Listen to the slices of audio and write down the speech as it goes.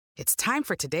It's time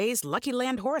for today's Lucky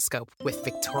Land horoscope with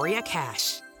Victoria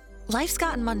Cash. Life's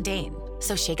gotten mundane,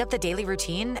 so shake up the daily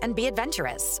routine and be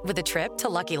adventurous with a trip to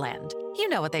Lucky Land. You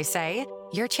know what they say,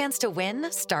 your chance to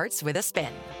win starts with a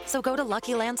spin. So go to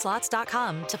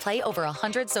LuckyLandSlots.com to play over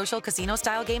 100 social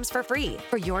casino-style games for free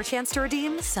for your chance to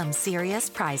redeem some serious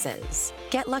prizes.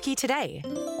 Get lucky today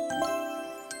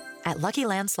at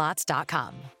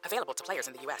LuckyLandSlots.com. Available to players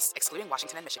in the U.S., excluding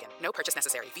Washington and Michigan. No purchase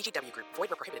necessary. VGW Group. Void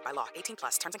where prohibited by law. 18+.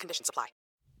 Terms and conditions apply.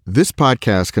 This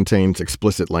podcast contains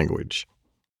explicit language.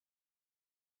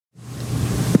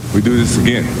 We do this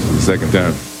again for the second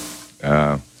time.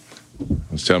 I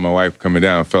was telling my wife coming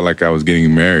down, I felt like I was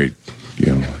getting married,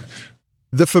 you know.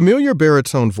 The familiar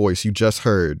baritone voice you just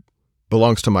heard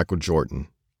belongs to Michael Jordan.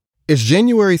 It's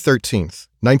January 13th,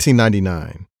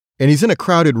 1999, and he's in a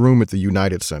crowded room at the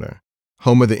United Center,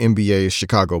 home of the NBA's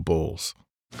Chicago Bulls.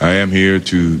 I am here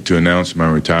to announce my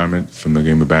retirement from the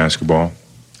game of basketball.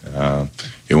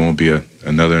 It won't be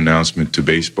another announcement to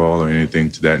baseball or anything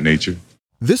to that nature.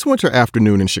 This winter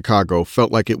afternoon in Chicago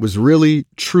felt like it was really,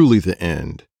 truly the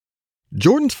end.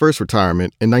 Jordan's first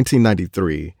retirement in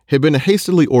 1993 had been a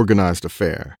hastily organized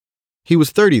affair. He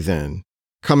was 30 then,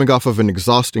 coming off of an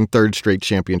exhausting third straight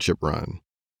championship run.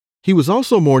 He was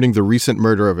also mourning the recent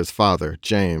murder of his father,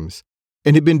 James,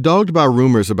 and had been dogged by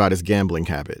rumors about his gambling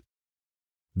habit.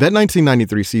 That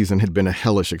 1993 season had been a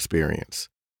hellish experience.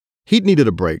 He'd needed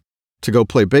a break to go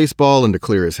play baseball and to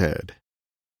clear his head.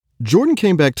 Jordan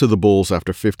came back to the Bulls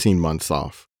after 15 months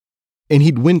off, and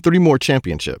he'd win 3 more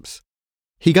championships.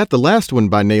 He got the last one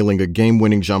by nailing a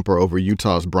game-winning jumper over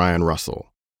Utah's Brian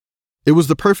Russell. It was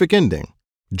the perfect ending.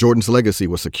 Jordan's legacy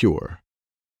was secure.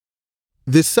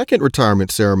 This second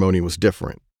retirement ceremony was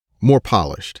different, more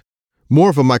polished, more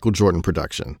of a Michael Jordan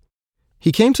production.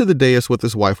 He came to the dais with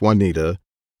his wife Juanita,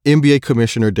 NBA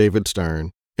Commissioner David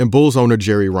Stern, and Bulls owner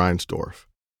Jerry Reinsdorf.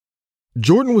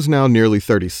 Jordan was now nearly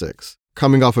 36,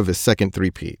 coming off of his second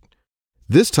three-peat.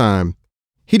 This time,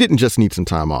 he didn't just need some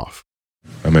time off.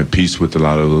 I'm at peace with a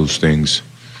lot of those things.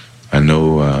 I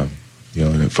know,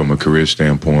 from a career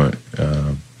standpoint,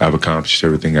 I've accomplished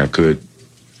everything I could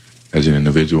as an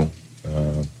individual.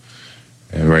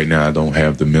 And right now, I don't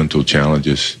have the mental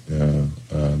challenges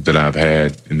that I've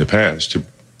had in the past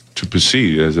to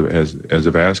proceed as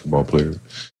a basketball player.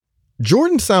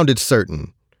 Jordan sounded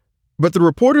certain, but the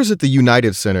reporters at the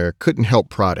United Center couldn't help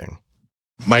prodding.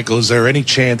 Michael, is there any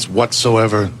chance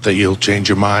whatsoever that you'll change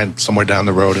your mind somewhere down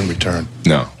the road and return?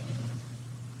 No.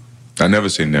 I never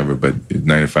say never, but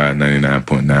 95,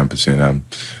 99.9%,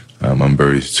 I'm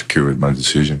very secure with my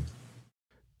decision.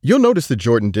 You'll notice that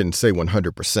Jordan didn't say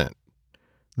 100%.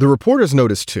 The reporters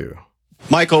noticed too.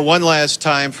 Michael, one last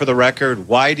time for the record,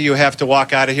 why do you have to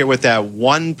walk out of here with that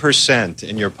 1%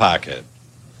 in your pocket?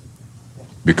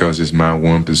 Because it's my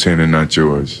 1% and not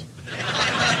yours.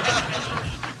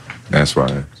 That's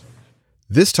why.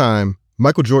 This time,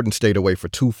 Michael Jordan stayed away for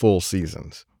 2 full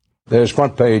seasons. There's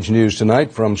front page news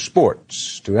tonight from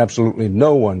sports. To absolutely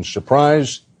no one's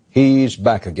surprise, he's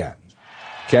back again.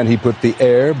 Can he put the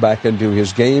air back into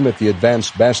his game at the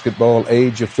advanced basketball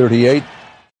age of 38?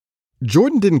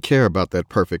 Jordan didn't care about that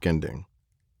perfect ending.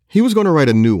 He was going to write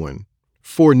a new one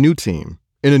for a new team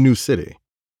in a new city.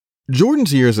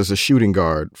 Jordan's years as a shooting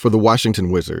guard for the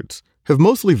Washington Wizards have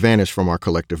mostly vanished from our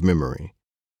collective memory.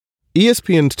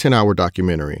 ESPN's 10-hour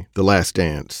documentary, The Last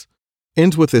Dance,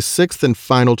 ends with his 6th and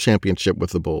final championship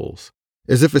with the Bulls,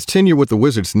 as if his tenure with the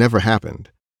Wizards never happened.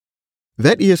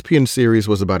 That ESPN series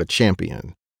was about a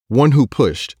champion, one who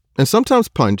pushed, and sometimes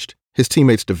punched, his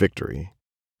teammates to victory.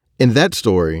 In that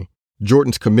story,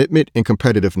 Jordan's commitment and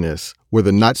competitiveness were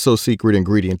the not-so-secret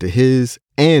ingredient to his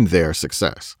and their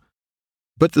success.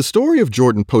 But the story of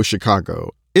Jordan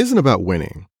post-Chicago isn't about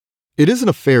winning. It isn't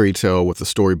a fairy tale with a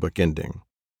storybook ending.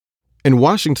 In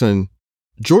Washington,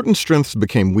 Jordan's strengths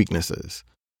became weaknesses.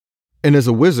 And as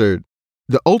a Wizard,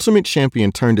 the ultimate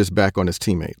champion turned his back on his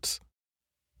teammates.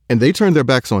 And they turned their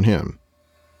backs on him.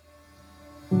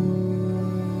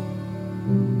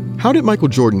 How did Michael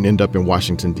Jordan end up in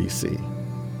Washington, D.C.?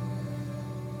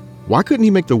 Why couldn't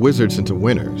he make the Wizards into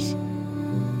winners?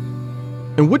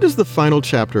 And what does the final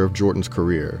chapter of Jordan's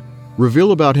career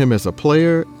reveal about him as a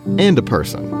player and a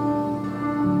person?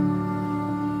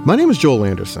 My name is Joel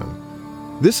Anderson.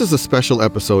 This is a special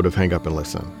episode of Hang Up and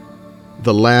Listen.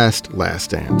 The Last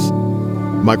Dance.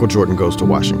 Michael Jordan Goes to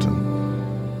Washington.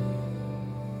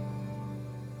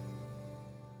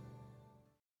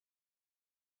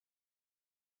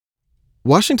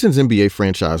 Washington's NBA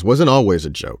franchise wasn't always a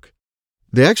joke.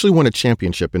 They actually won a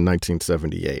championship in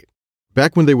 1978,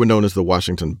 back when they were known as the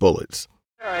Washington Bullets.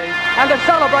 And the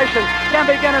celebration can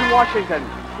begin in Washington.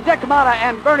 Dick Motta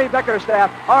and Bernie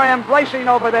Bickerstaff are embracing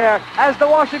over there as the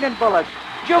Washington Bullets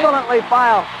jubilantly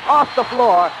file off the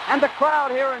floor, and the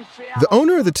crowd here in Seattle... The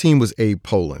owner of the team was Abe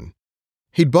Pollin.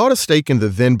 He'd bought a stake in the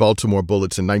then Baltimore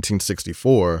Bullets in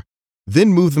 1964, then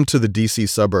moved them to the D.C.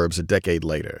 suburbs a decade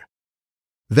later.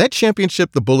 That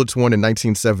championship the Bullets won in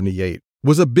 1978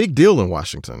 was a big deal in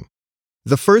Washington,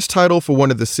 the first title for one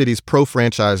of the city's pro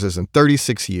franchises in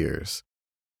 36 years.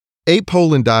 Abe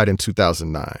Pollin died in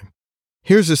 2009.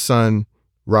 Here's his son,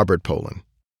 Robert Pollin.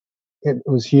 It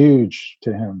was huge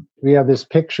to him. We have this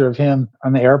picture of him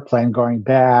on the airplane going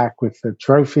back with the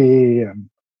trophy and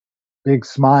big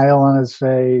smile on his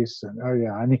face. And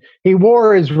and he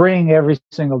wore his ring every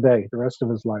single day the rest of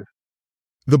his life.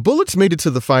 The Bullets made it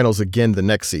to the finals again the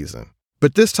next season,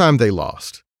 but this time they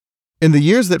lost. In the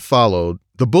years that followed,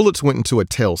 the Bullets went into a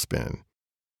tailspin.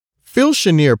 Phil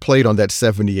Chenier played on that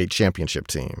 78 championship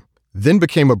team, then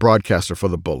became a broadcaster for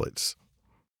the Bullets.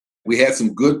 We had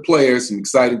some good players, some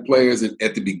exciting players, and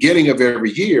at the beginning of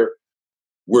every year,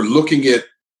 we're looking at,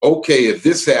 okay, if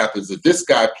this happens, if this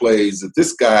guy plays, if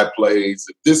this guy plays,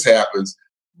 if this happens,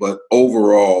 but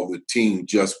overall, the team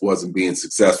just wasn't being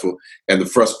successful, and the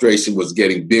frustration was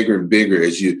getting bigger and bigger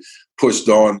as you pushed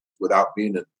on without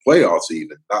being in the playoffs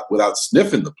even, not without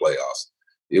sniffing the playoffs.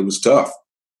 It was tough.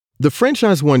 The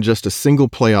franchise won just a single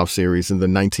playoff series in the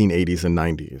 1980s and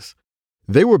 90s.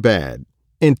 They were bad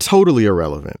and totally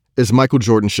irrelevant as Michael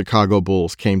Jordan's Chicago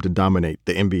Bulls came to dominate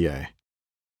the NBA.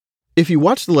 If you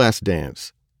watched The Last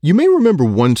Dance, you may remember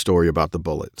one story about the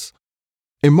Bullets.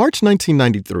 In March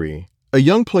 1993, a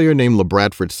young player named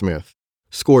LaBradford Smith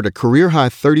scored a career-high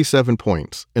 37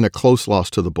 points in a close loss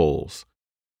to the Bulls.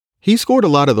 He scored a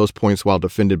lot of those points while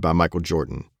defended by Michael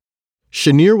Jordan.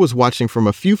 Chenier was watching from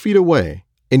a few feet away,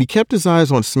 and he kept his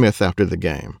eyes on Smith after the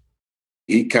game.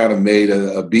 He kind of made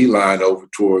a beeline over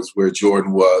towards where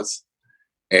Jordan was,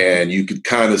 and you could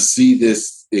kind of see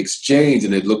this exchange,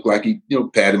 and it looked like he,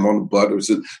 pat him on the butt or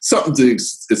something to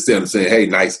extent of saying, hey,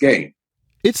 nice game.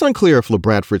 It's unclear if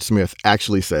LaBradford Smith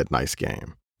actually said nice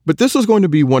game, but this was going to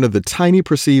be one of the tiny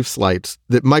perceived slights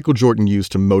that Michael Jordan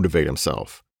used to motivate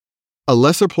himself. A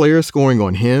lesser player scoring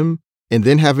on him and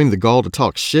then having the gall to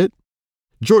talk shit?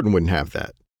 Jordan wouldn't have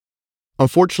that.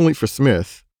 Unfortunately for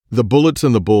Smith, the Bullets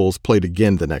and the Bulls played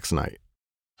again the next night.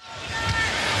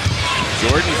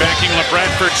 Jordan backing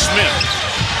LaBradford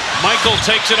Smith. Michael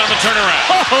takes it on the turnaround.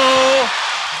 Oh!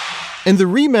 In the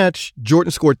rematch,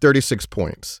 Jordan scored 36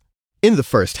 points in the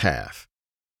first half.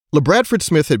 LaBradford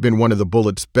Smith had been one of the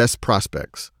Bullets' best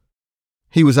prospects.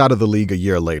 He was out of the league a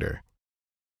year later.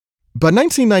 By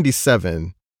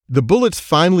 1997, the Bullets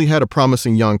finally had a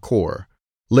promising young core,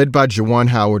 led by Juwan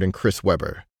Howard and Chris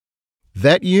Webber.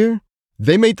 That year,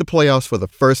 they made the playoffs for the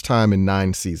first time in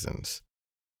 9 seasons.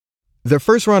 Their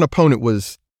first-round opponent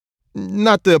was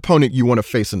not the opponent you want to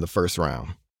face in the first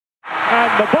round.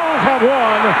 And the Bulls have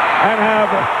won and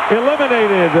have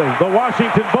eliminated the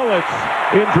Washington Bullets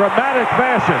in dramatic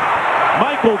fashion.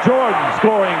 Michael Jordan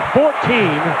scoring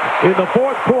 14 in the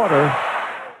fourth quarter.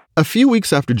 A few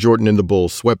weeks after Jordan and the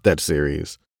Bulls swept that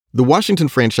series, the Washington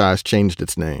franchise changed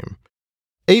its name.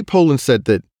 Abe Pollin said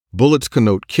that Bullets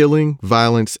connote killing,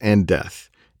 violence, and death,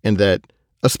 and that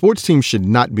a sports team should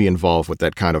not be involved with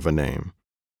that kind of a name.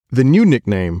 The new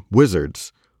nickname,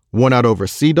 Wizards, won out over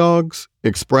Sea Dogs,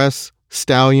 Express,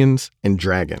 Stallions, and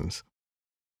Dragons.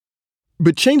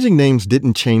 But changing names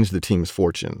didn't change the team's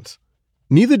fortunes.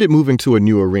 Neither did moving to a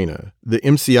new arena, the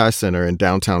MCI Center in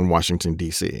downtown Washington,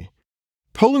 D.C.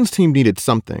 Pollin's team needed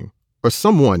something, or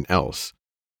someone else.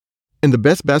 And the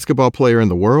best basketball player in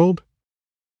the world?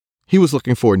 He was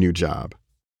looking for a new job.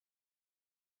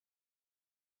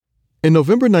 In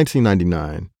November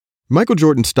 1999, Michael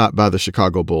Jordan stopped by the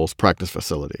Chicago Bulls practice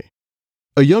facility.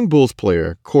 A young Bulls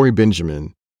player, Corey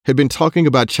Benjamin, had been talking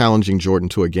about challenging Jordan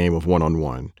to a game of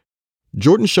one-on-one.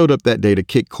 Jordan showed up that day to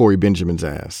kick Corey Benjamin's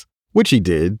ass, which he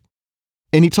did,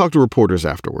 and he talked to reporters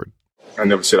afterward. I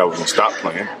never said I was going to stop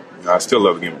playing. I still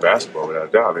love the game of basketball, without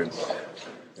a doubt.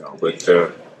 But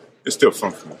it's still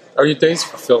fun for me. Are your days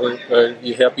fulfilling? Are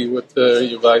you happy with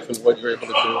your life and what you're able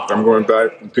to do? I'm going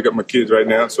back and pick up my kids right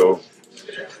now, so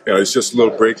it's just a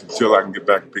little break until I can get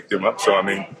back and pick them up. So,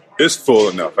 it's full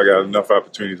enough. I got enough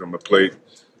opportunities on my plate.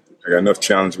 I got enough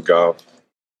challenge with golf.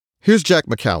 Here's Jack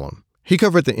McCallum. He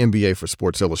covered the NBA for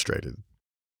Sports Illustrated.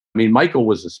 Michael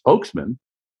was a spokesman,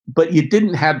 but you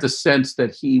didn't have the sense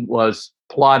that he was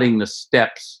plotting the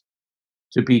steps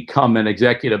to become an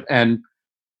executive. And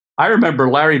I remember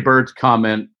Larry Bird's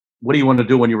comment, what do you want to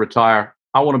do when you retire?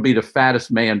 I want to be the fattest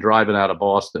man driving out of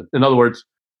Boston. In other words,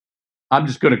 I'm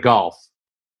just going to golf.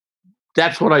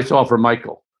 That's what I saw for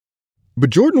Michael. But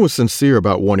Jordan was sincere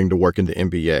about wanting to work in the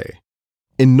NBA,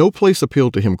 and no place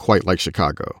appealed to him quite like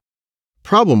Chicago.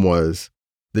 Problem was,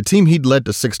 the team he'd led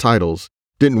to 6 titles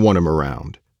didn't want him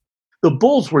around. The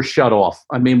Bulls were shut off.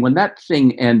 I mean, when that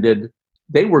thing ended,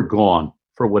 they were gone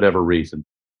for whatever reason.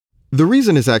 The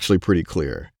reason is actually pretty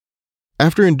clear.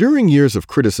 After enduring years of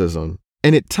criticism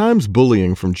and at times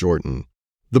bullying from Jordan,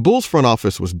 the Bulls front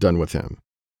office was done with him.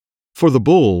 For the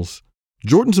Bulls,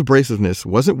 Jordan's abrasiveness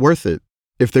wasn't worth it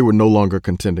if they were no longer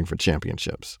contending for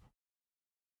championships.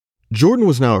 Jordan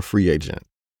was now a free agent.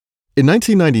 In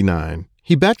 1999,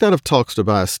 he backed out of talks to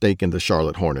buy a stake in the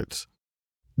Charlotte Hornets.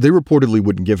 They reportedly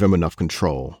wouldn't give him enough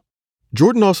control.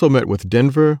 Jordan also met with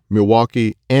Denver,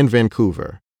 Milwaukee, and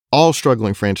Vancouver, all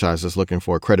struggling franchises looking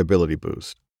for a credibility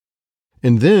boost.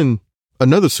 And then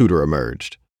another suitor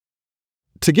emerged.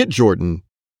 To get Jordan,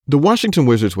 the Washington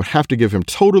Wizards would have to give him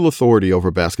total authority over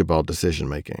basketball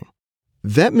decision-making.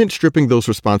 That meant stripping those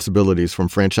responsibilities from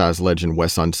franchise legend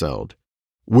Wes Unseld.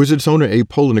 Wizards owner Abe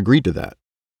Pollin agreed to that.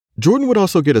 Jordan would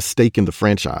also get a stake in the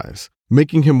franchise,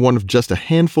 making him one of just a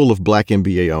handful of black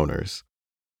NBA owners.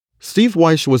 Steve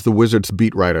Wyche was the Wizards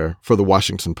beat writer for the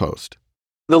Washington Post.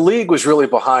 The league was really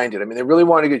behind it. I mean, they really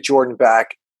wanted to get Jordan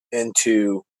back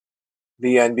into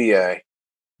the NBA.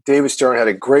 David Stern had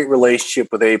a great relationship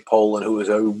with Abe Pollin, who was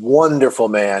a wonderful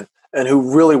man and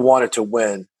who really wanted to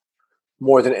win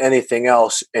more than anything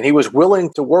else. And he was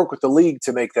willing to work with the league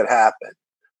to make that happen.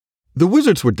 The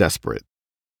Wizards were desperate.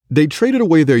 They traded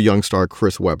away their young star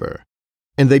Chris Webber,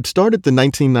 and they'd started the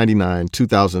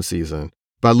 1999-2000 season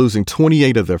by losing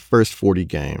 28 of their first 40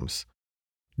 games.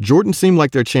 Jordan seemed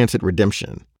like their chance at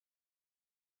redemption.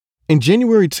 In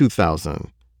January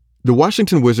 2000, the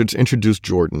Washington Wizards introduced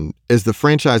Jordan as the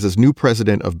franchise's new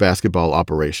president of basketball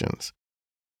operations.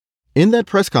 In that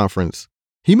press conference,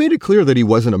 he made it clear that he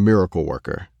wasn't a miracle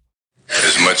worker.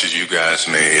 As much as you guys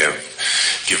may have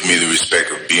given me the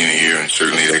respect of being here and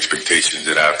certainly the expectations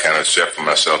that I've kind of set for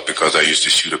myself because I used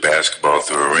to shoot a basketball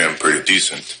through a rim pretty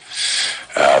decent,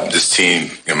 this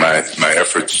team and my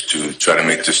efforts to try to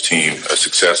make this team a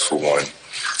successful one,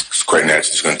 it's quite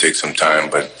naturally it's going to take some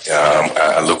time, but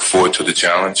I look forward to the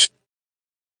challenge.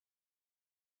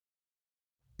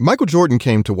 Michael Jordan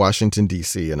came to Washington,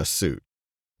 D.C. in a suit,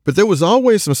 but there was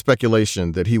always some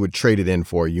speculation that he would trade it in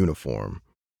for a uniform.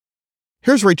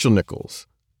 Here's Rachel Nichols.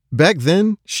 Back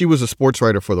then, she was a sports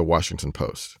writer for the Washington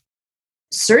Post.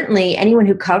 Certainly, anyone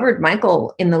who covered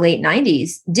Michael in the late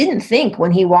 90s didn't think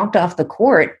when he walked off the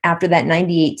court after that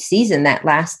 98 season, that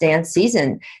last dance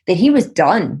season, that he was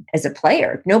done as a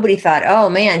player. Nobody thought, oh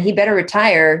man, he better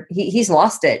retire. He's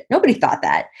lost it. Nobody thought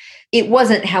that. It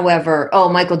wasn't, however, oh,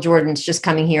 Michael Jordan's just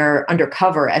coming here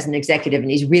undercover as an executive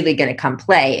and he's really going to come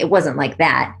play. It wasn't like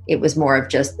that. It was more of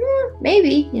just,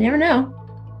 maybe, you never know.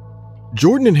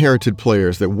 Jordan inherited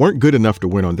players that weren't good enough to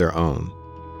win on their own.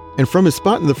 And from his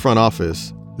spot in the front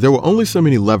office, there were only so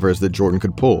many levers that Jordan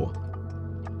could pull.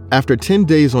 After 10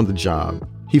 days on the job,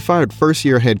 he fired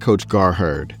first-year head coach Gar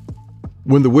Heard.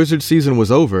 When the Wizards season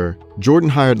was over, Jordan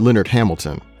hired Leonard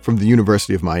Hamilton from the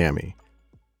University of Miami.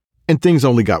 And things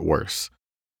only got worse.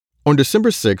 On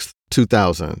December 6,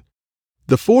 2000,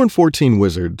 the 4-14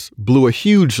 Wizards blew a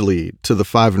huge lead to the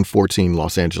 5-14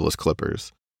 Los Angeles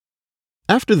Clippers.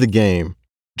 After the game,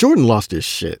 Jordan lost his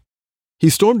shit. He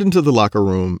stormed into the locker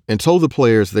room and told the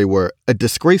players they were a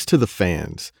disgrace to the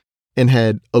fans and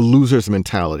had a loser's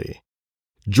mentality.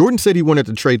 Jordan said he wanted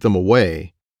to trade them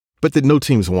away, but that no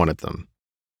teams wanted them.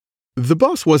 The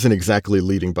boss wasn't exactly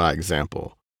leading by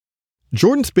example.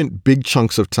 Jordan spent big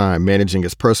chunks of time managing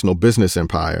his personal business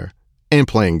empire and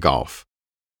playing golf.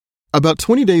 About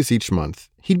 20 days each month,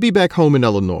 he'd be back home in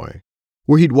Illinois,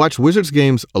 where he'd watch Wizards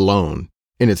games alone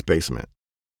in its basement.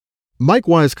 Mike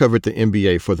Wise covered the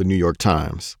NBA for the New York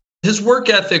Times. His work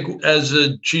ethic as a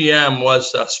GM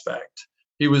was suspect.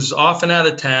 He was often out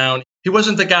of town. He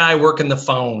wasn't the guy working the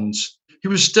phones. He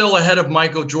was still ahead of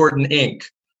Michael Jordan, Inc.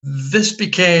 This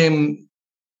became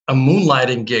a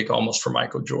moonlighting gig almost for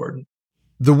Michael Jordan.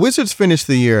 The Wizards finished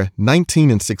the year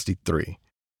 19-63.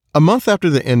 A month after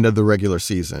the end of the regular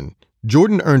season,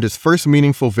 Jordan earned his first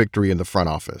meaningful victory in the front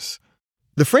office.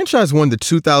 The franchise won the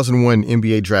 2001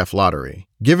 NBA Draft Lottery,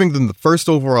 giving them the first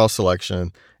overall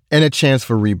selection and a chance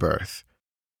for rebirth.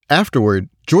 Afterward,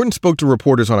 Jordan spoke to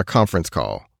reporters on a conference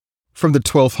call from the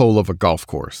 12th hole of a golf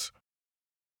course.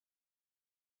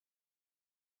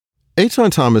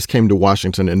 Aton Thomas came to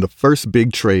Washington in the first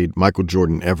big trade Michael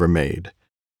Jordan ever made.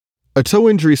 A toe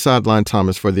injury sidelined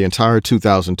Thomas for the entire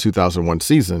 2000-2001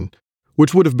 season,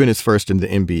 which would have been his first in the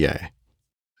NBA.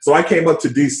 So I came up to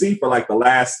D.C. for like the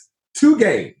last 2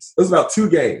 games. It was about 2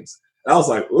 games. And I was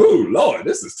like, ooh, Lord,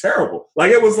 this is terrible.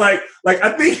 Like, it was like I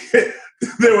think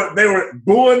they were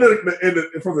booing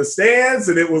from the stands,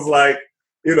 and it was like,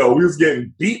 we was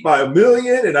getting beat by 1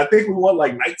 million, and I think we won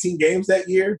like 19 games that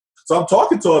year. So I'm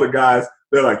talking to other guys.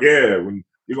 They're like, yeah, when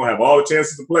you're going to have all the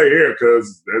chances to play here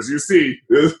because, as you see,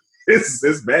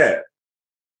 it's bad.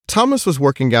 Thomas was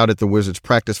working out at the Wizards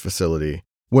practice facility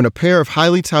when a pair of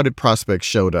highly touted prospects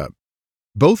showed up.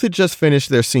 Both had just finished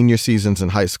their senior seasons in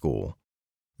high school.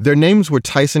 Their names were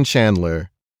Tyson Chandler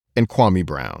and Kwame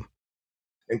Brown.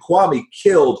 And Kwame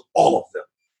killed all of them.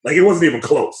 Like, it wasn't even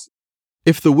close.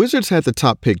 If the Wizards had the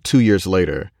top pick 2 years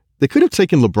later, they could have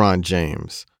taken LeBron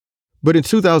James. But in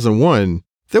 2001,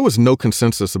 there was no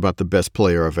consensus about the best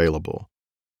player available.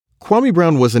 Kwame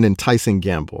Brown was an enticing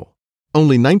gamble.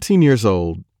 Only 19 years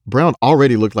old, Brown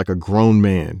already looked like a grown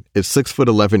man at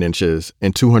 6'11"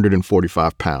 and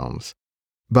 245 pounds.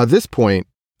 By this point,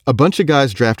 a bunch of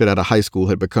guys drafted out of high school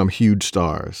had become huge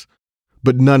stars.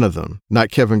 But none of them,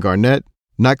 not Kevin Garnett,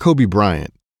 not Kobe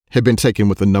Bryant, had been taken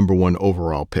with the number 1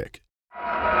 overall pick.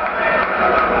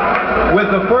 With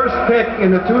the first pick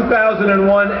in the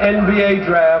 2001 NBA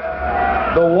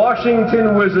Draft, the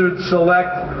Washington Wizards select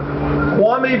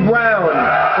Kwame Brown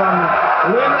from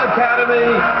Lynn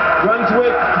Academy,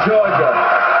 Brunswick, Georgia.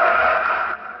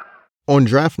 On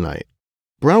draft night,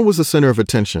 Brown was the center of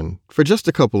attention for just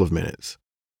a couple of minutes.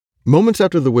 Moments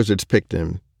after the Wizards picked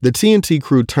him, the TNT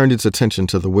crew turned its attention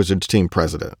to the Wizards team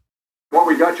president. While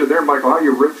we got you there, Michael, how are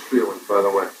your ribs feeling, by the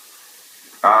way?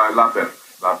 A lot better.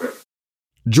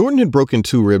 Jordan had broken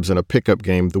 2 ribs in a pickup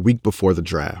game the week before the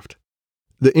draft.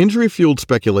 The injury fueled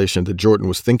speculation that Jordan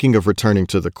was thinking of returning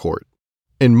to the court.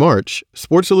 In March,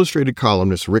 Sports Illustrated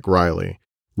columnist Rick Riley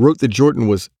wrote that Jordan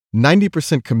was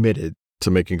 90% committed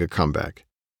to making a comeback.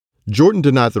 Jordan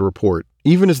denied the report,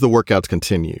 even as the workouts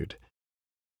continued.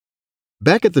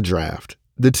 Back at the draft,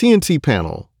 the TNT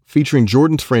panel, featuring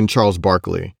Jordan's friend Charles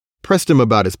Barkley, pressed him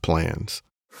about his plans.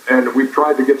 And we've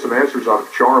tried to get some answers out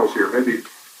of Charles here. Maybe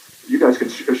you guys can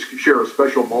share a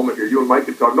special moment here. You and Mike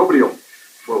can talk. Nobody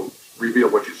will reveal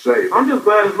what you say. I'm just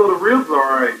glad his little ribs are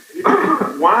all right. He's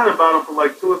been whining about them for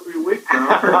like 2 or 3 weeks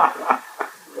now.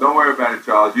 Don't worry about it,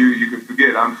 Charles. You can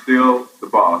forget I'm still the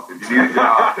boss. If you need a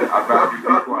job, I'd rather you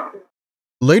be quiet.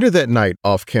 Later that night,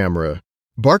 off camera,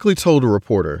 Barkley told a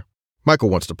reporter, Michael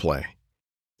wants to play.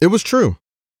 It was true.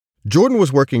 Jordan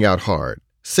was working out hard,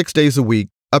 6 days a week,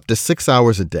 up to 6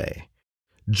 hours a day.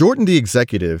 Jordan, the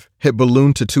executive, had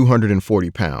ballooned to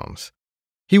 240 pounds.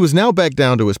 He was now back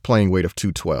down to his playing weight of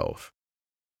 212.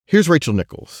 Here's Rachel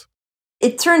Nichols.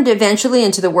 It turned eventually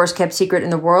into the worst kept secret in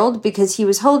the world because he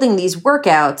was holding these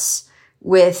workouts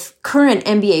with current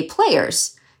NBA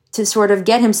players to sort of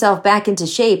get himself back into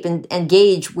shape and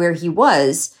gauge where he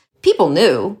was. People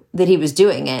knew that he was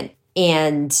doing it,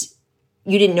 and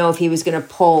you didn't know if he was going to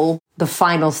pull the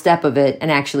final step of it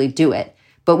and actually do it.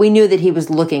 But we knew that he was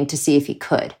looking to see if he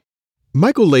could.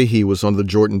 Michael Leahy was on the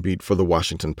Jordan beat for the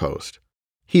Washington Post.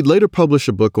 He'd later publish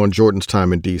a book on Jordan's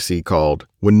time in D.C. called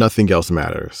When Nothing Else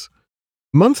Matters.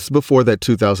 Months before that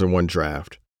 2001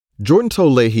 draft, Jordan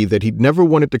told Leahy that he'd never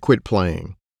wanted to quit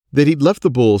playing, that he'd left the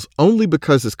Bulls only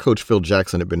because his coach Phil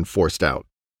Jackson had been forced out.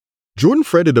 Jordan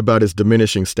fretted about his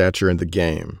diminishing stature in the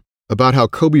game, about how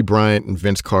Kobe Bryant and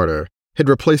Vince Carter had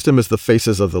replaced him as the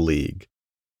faces of the league.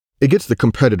 It gets the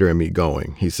competitor in me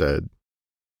going, he said.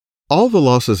 All the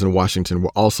losses in Washington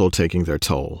were also taking their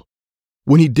toll.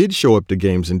 When he did show up to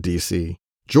games in D.C.,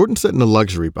 Jordan sat in a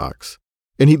luxury box,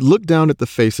 and he'd look down at the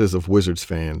faces of Wizards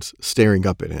fans staring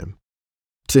up at him.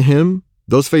 To him,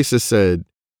 those faces said,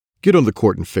 "Get on the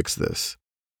court and fix this."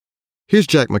 Here's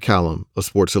Jack McCallum of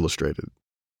Sports Illustrated.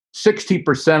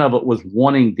 60% of it was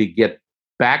wanting to get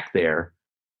back there,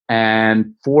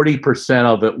 and 40%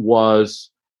 of it was,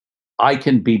 I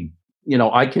can be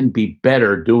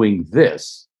better doing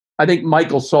this. I think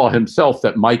Michael saw himself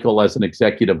that Michael, as an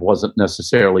executive, wasn't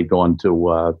necessarily going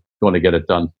to get it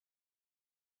done.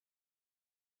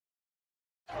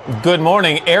 Good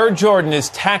morning. Air Jordan is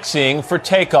taxiing for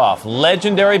takeoff.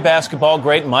 Legendary basketball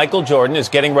great Michael Jordan is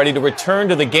getting ready to return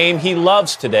to the game he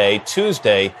loves today,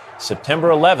 Tuesday, September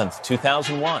 11th,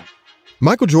 2001.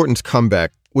 Michael Jordan's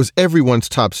comeback was everyone's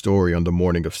top story on the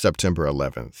morning of September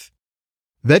 11th.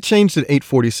 That changed at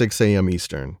 8:46 a.m.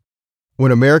 Eastern,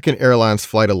 when American Airlines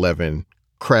Flight 11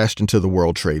 crashed into the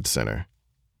World Trade Center.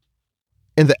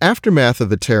 In the aftermath of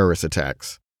the terrorist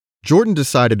attacks, Jordan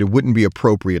decided it wouldn't be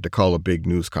appropriate to call a big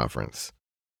news conference.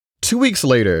 2 weeks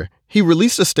later, he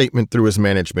released a statement through his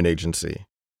management agency.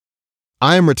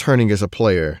 "I am returning as a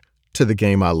player to the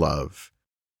game I love."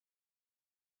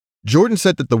 Jordan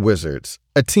said that the Wizards,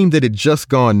 a team that had just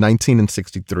gone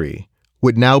 19-63,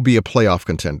 would now be a playoff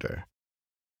contender.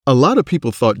 A lot of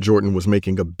people thought Jordan was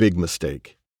making a big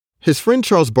mistake. His friend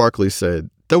Charles Barkley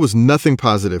said there was nothing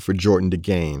positive for Jordan to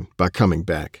gain by coming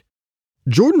back.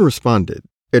 Jordan responded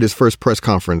at his first press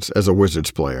conference as a Wizards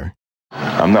player.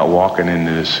 I'm not walking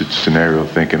into this scenario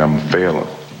thinking I'm failing.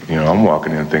 I'm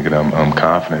walking in thinking I'm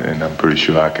confident and I'm pretty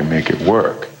sure I can make it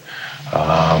work.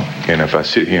 And if I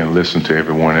sit here and listen to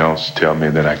everyone else tell me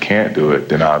that I can't do it,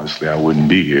 then obviously I wouldn't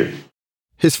be here.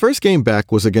 His first game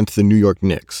back was against the New York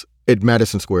Knicks at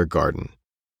Madison Square Garden.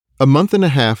 A month and a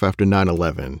half after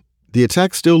 9/11, the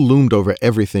attack still loomed over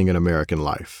everything in American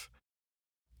life.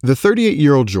 The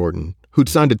 38-year-old Jordan, who'd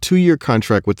signed a 2-year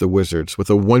contract with the Wizards with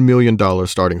a $1 million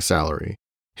starting salary,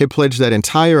 had pledged that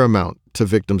entire amount to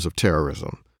victims of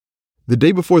terrorism. The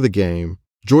day before the game,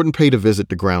 Jordan paid a visit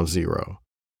to Ground Zero.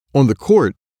 On the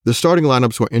court, the starting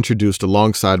lineups were introduced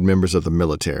alongside members of the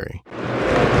military.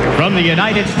 From the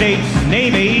United States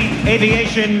Navy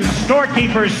Aviation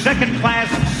Storekeepers Second Class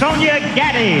Sonia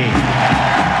Gaddy.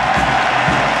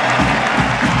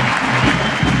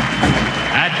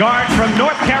 At guard from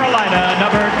North Carolina,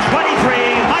 number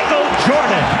 23, Michael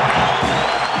Jordan.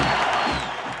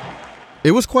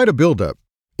 It was quite a buildup,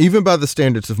 even by the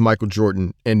standards of Michael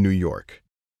Jordan in New York.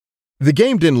 The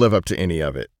game didn't live up to any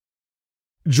of it.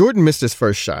 Jordan missed his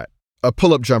first shot, a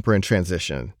pull-up jumper in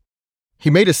transition.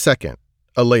 He made his second,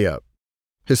 a layup.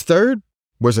 His third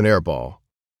was an air ball.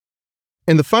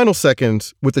 In the final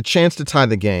seconds, with a chance to tie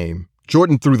the game,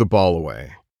 Jordan threw the ball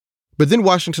away. But then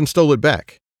Washington stole it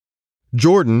back.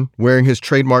 Jordan, wearing his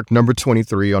trademark number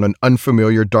 23 on an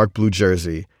unfamiliar dark blue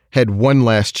jersey, had one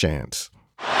last chance.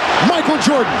 Michael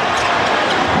Jordan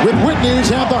with Whitney, who's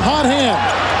had the hot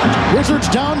hand. Wizards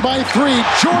down by 3.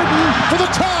 Jordan for the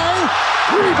tie.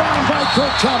 Rebound by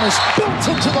Kurt Thomas. Built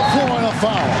into the floor and a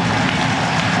foul.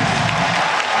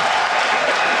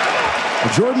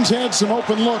 Jordan's had some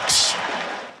open looks.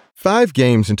 5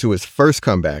 games into his first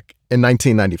comeback in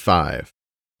 1995,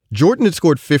 Jordan had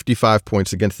scored 55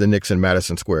 points against the Knicks in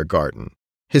Madison Square Garden,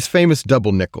 his famous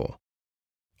double nickel.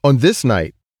 On this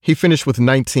night, he finished with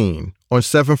 19 on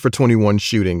 7 for 21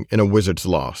 shooting in a Wizards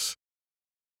loss.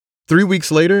 3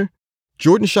 weeks later,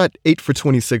 Jordan shot 8 for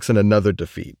 26 in another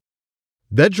defeat.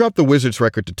 That dropped the Wizards'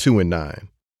 record to 2-9.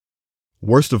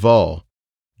 Worst of all,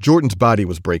 Jordan's body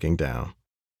was breaking down.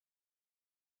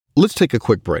 Let's take a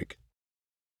quick break.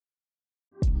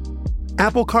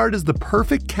 Apple Card is the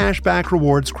perfect cashback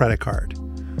rewards credit card.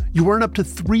 You earn up to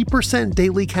 3%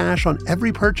 daily cash on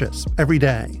every purchase, every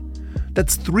day.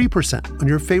 That's 3% on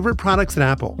your favorite products at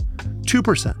Apple,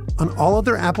 2% on all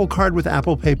other Apple Card with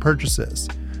Apple Pay purchases,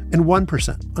 and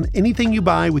 1% on anything you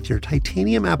buy with your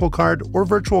titanium Apple Card or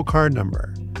virtual card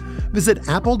number. Visit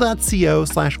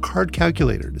apple.co/card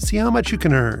calculator to see how much you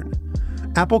can earn.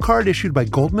 Apple Card issued by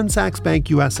Goldman Sachs Bank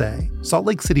USA, Salt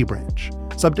Lake City branch.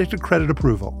 Subject to credit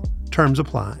approval. Terms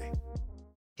apply.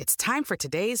 It's time for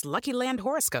today's Lucky Land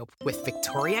horoscope with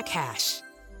Victoria Cash.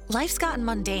 Life's gotten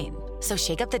mundane, so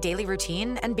shake up the daily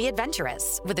routine and be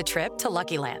adventurous with a trip to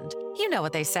Lucky Land. You know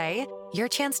what they say. Your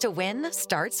chance to win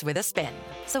starts with a spin.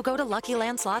 So go to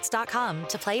LuckyLandSlots.com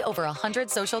to play over 100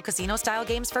 social casino-style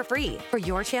games for free for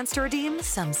your chance to redeem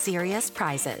some serious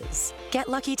prizes. Get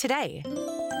lucky today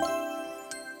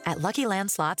at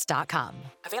LuckyLandSlots.com.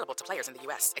 Available to players in the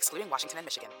U.S., excluding Washington and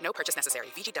Michigan. No purchase necessary.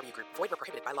 VGW Group. Void where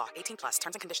prohibited by law. 18+.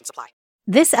 Terms and conditions apply.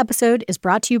 This episode is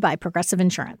brought to you by Progressive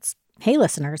Insurance. Hey,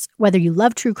 listeners, whether you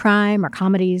love true crime or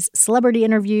comedies, celebrity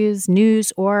interviews,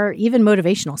 news, or even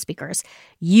motivational speakers,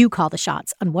 you call the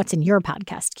shots on what's in your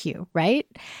podcast queue, right?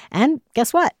 And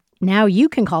guess what? Now you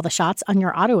can call the shots on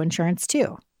your auto insurance,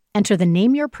 too. Enter the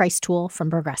Name Your Price tool from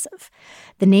Progressive.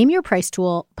 The Name Your Price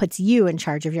tool puts you in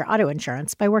charge of your auto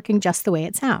insurance by working just the way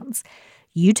it sounds.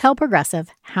 You tell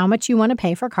Progressive how much you want to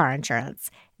pay for car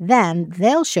insurance. Then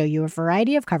they'll show you a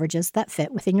variety of coverages that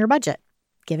fit within your budget,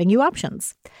 giving you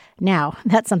options. Now,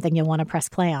 that's something you'll want to press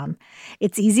play on.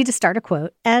 It's easy to start a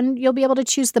quote, and you'll be able to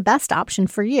choose the best option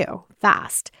for you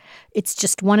fast. It's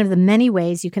just one of the many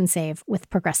ways you can save with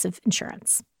Progressive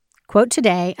Insurance. Quote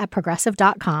today at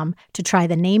Progressive.com to try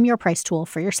the Name Your Price tool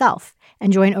for yourself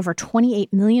and join over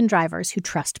 28 million drivers who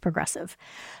trust Progressive.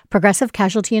 Progressive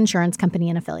Casualty Insurance Company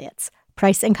and Affiliates.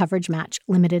 Price and coverage match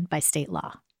limited by state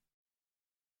law.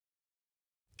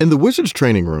 In the Wizards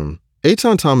training room,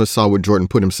 Eitan Thomas saw what Jordan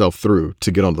put himself through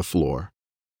to get on the floor.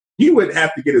 He would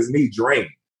have to get his knee drained.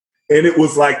 And it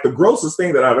was like the grossest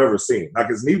thing that I've ever seen. Like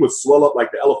his knee would swell up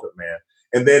like the Elephant Man.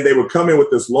 And then they would come in with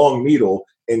this long needle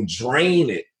and drain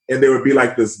it. And there would be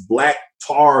like this black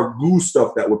tar goo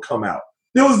stuff that would come out.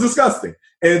 It was disgusting.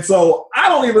 And so I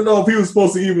don't even know if he was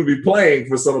supposed to even be playing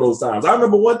for some of those times. I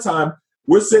remember one time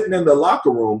we're sitting in the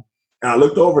locker room and I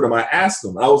looked over to him. I asked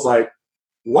him, I was like,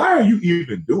 why are you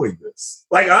even doing this?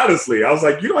 Like, honestly, I was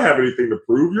like, you don't have anything to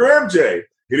prove. You're MJ.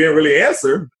 He didn't really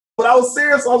answer, but I was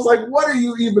serious. I was like, what are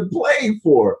you even playing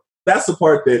for? That's the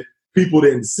part that people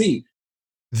didn't see.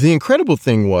 The incredible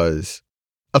thing was,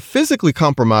 a physically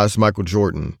compromised Michael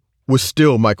Jordan was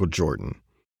still Michael Jordan.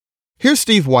 Here's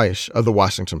Steve Wyche of the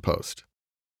Washington Post.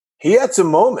 He had some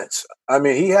moments. I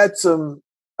mean, he had some,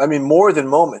 more than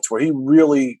moments where he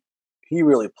really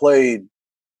played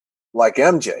like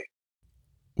MJ.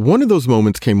 One of those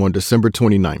moments came on December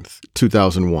 29th,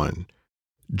 2001.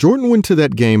 Jordan went to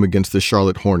that game against the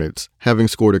Charlotte Hornets, having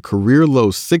scored a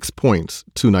career-low 6 points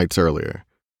 2 nights earlier.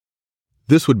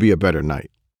 This would be a better night.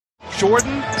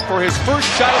 Jordan for his first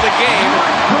shot of the game,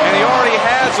 and he already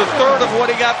has a third of what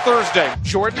he got Thursday.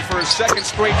 Jordan for his second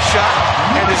straight shot,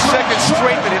 and his second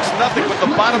straight that hits nothing but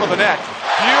the bottom of the net.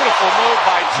 Beautiful move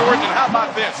by Jordan. How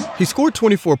about this? He scored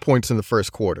 24 points in the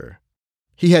first quarter.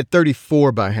 He had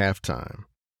 34 by halftime.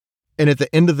 And at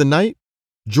the end of the night,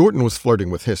 Jordan was flirting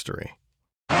with history.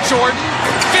 Jordan,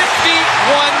 51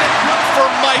 for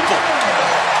Michael.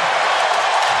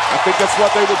 I think that's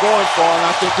what they were going for, and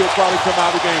I think he'll probably come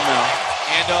out of the game now.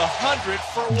 And 100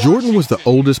 for Washington. Jordan was the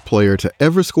oldest player to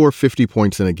ever score 50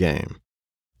 points in a game.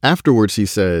 Afterwards, he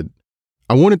said,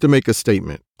 "I wanted to make a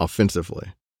statement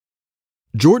offensively."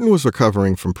 Jordan was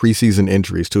recovering from preseason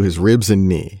injuries to his ribs and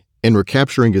knee and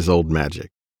recapturing his old magic.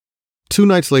 2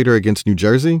 nights later against New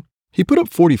Jersey, he put up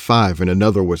 45 in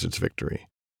another Wizards victory,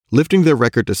 lifting their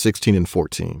record to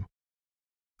 16-14.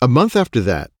 A month after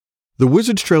that, the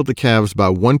Wizards trailed the Cavs by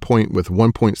 1 point with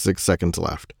 1.6 seconds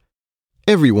left.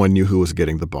 Everyone knew who was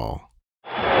getting the ball.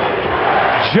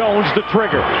 Jones the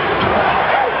trigger.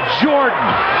 Jordan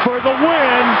for the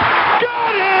win.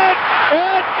 Got it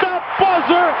at the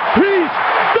buzzer. He's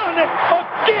done it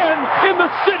again in the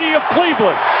city of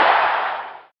Cleveland.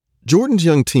 Jordan's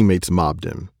young teammates mobbed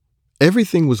him.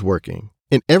 Everything was working,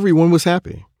 and everyone was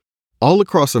happy. All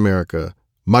across America,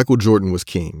 Michael Jordan was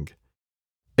king.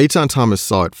 Eitan Thomas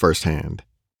saw it firsthand.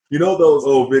 You know those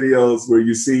old videos where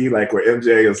you see like where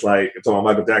MJ is like, I'm talking about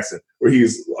Michael Jackson, where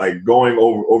he's like going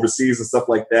overseas and stuff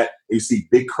like that. And you see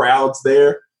big crowds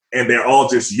there and they're all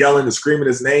just yelling and screaming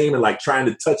his name and like trying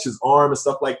to touch his arm and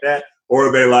stuff like that.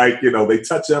 Or they like, they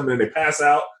touch him and they pass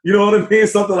out. You know what I mean?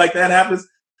 Something like that happens.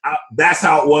 That's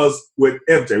how it was with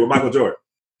MJ, with Michael Jordan.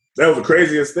 That was the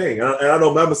craziest thing. And I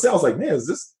know myself, I was like, man, is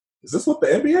this what the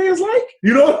NBA is like?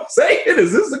 You know what I'm saying?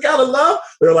 Is this the kind of love?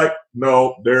 They're like,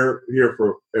 no, they're here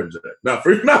for MJ, not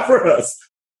for us.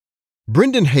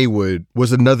 Brendan Haywood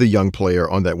was another young player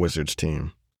on that Wizards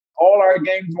team. All our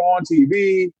games were on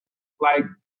TV. Like,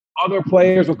 other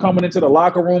players were coming into the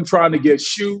locker room trying to get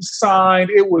shoes signed.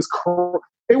 It was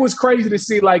crazy to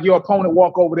see like your opponent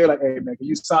walk over there like, hey, man, can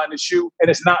you sign the shoe? And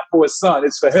it's not for his son,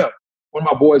 it's for him. One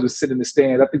of my boys was sitting in the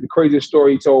stands. I think the craziest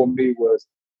story he told me was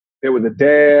there was a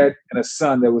dad and a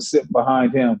son that was sitting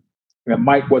behind him, and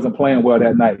Mike wasn't playing well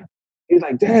that night. He's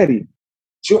like, Daddy,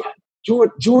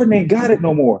 Jordan ain't got it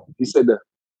no more. He said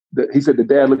the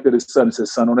dad looked at his son and said,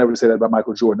 son, don't ever say that about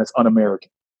Michael Jordan. That's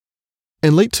un-American.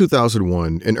 In late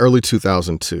 2001 and early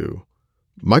 2002,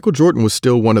 Michael Jordan was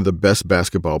still one of the best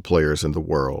basketball players in the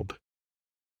world.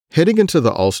 Heading into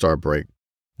the All-Star break,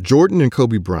 Jordan and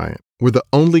Kobe Bryant were the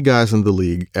only guys in the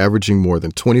league averaging more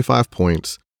than 25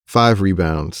 points, 5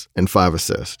 rebounds, and 5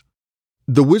 assists.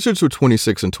 The Wizards were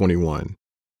 26-21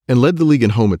 and led the league in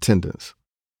home attendance.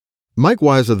 Mike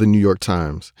Wise of the New York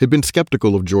Times had been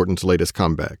skeptical of Jordan's latest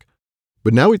comeback,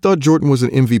 but now he thought Jordan was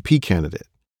an MVP candidate.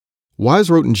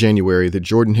 Wise wrote in January that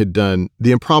Jordan had done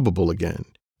the improbable again.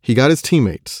 He got his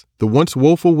teammates, the once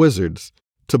woeful Wizards,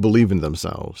 to believe in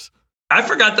themselves. I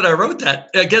forgot that I wrote that.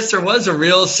 I guess there was a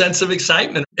real sense of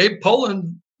excitement. Abe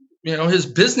Pollin, his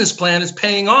business plan is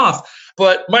paying off,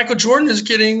 but Michael Jordan is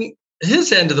getting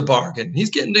his end of the bargain. He's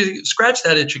getting to scratch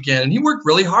that itch again, and he worked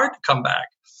really hard to come back.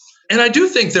 And I do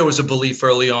think there was a belief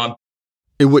early on.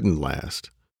 It wouldn't last.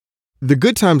 The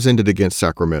good times ended against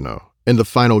Sacramento in the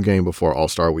final game before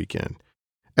All-Star Weekend.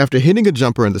 After hitting a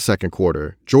jumper in the second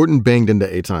quarter, Jordan banged into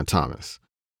Eitan Thomas.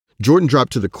 Jordan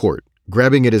dropped to the court,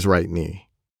 grabbing at his right knee.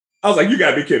 I was like, you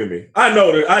gotta be kidding me. I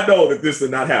know that this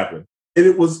did not happen. And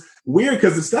it was weird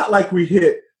because it's not like we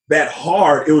hit that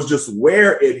hard. It was just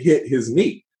where it hit his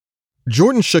knee.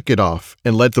 Jordan shook it off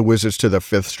and led the Wizards to their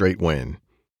 5th straight win.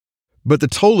 But the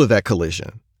toll of that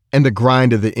collision and the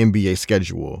grind of the NBA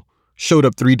schedule showed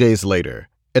up 3 days later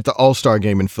at the All-Star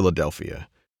game in Philadelphia.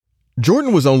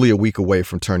 Jordan was only a week away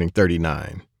from turning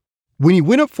 39. When he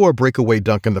went up for a breakaway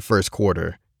dunk in the first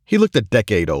quarter, he looked a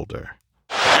decade older.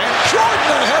 And Jordan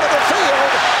ahead of the field.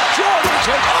 Jordan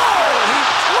takes, he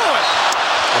blew it.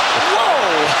 Whoa.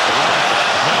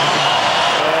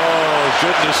 Oh,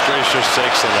 good pressure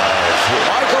sakes alive.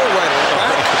 Michael went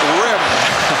back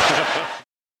rim.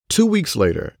 2 weeks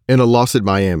later, in a loss at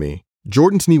Miami,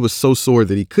 Jordan's knee was so sore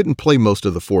that he couldn't play most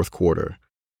of the fourth quarter.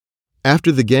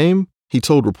 After the game, he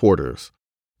told reporters,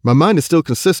 "My mind is still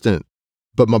consistent,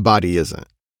 but my body isn't."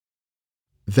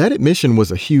 That admission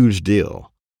was a huge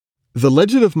deal. The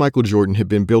legend of Michael Jordan had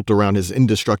been built around his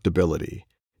indestructibility,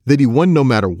 that he won no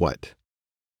matter what.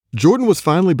 Jordan was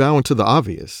finally bowing to the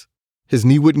obvious. His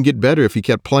knee wouldn't get better if he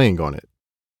kept playing on it.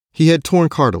 He had torn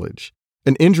cartilage,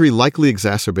 an injury likely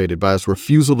exacerbated by his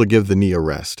refusal to give the knee a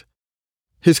rest.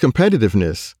 His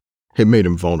competitiveness had made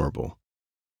him vulnerable.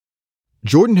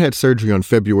 Jordan had surgery on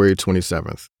February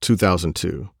 27,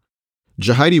 2002.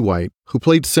 Jahidi White, who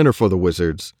played center for the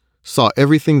Wizards, saw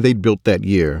everything they'd built that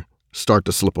year start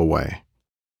to slip away.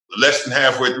 Less than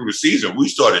halfway through the season, we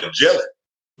started gelling.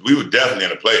 We were definitely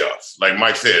in the playoffs. Like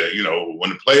Mike said, when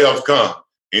the playoffs come,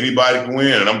 anybody can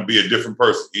win, and I'm going to be a different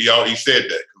person. He said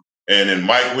that. And then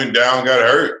Mike went down, got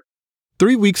hurt.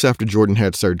 3 weeks after Jordan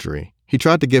had surgery, he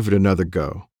tried to give it another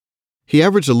go. He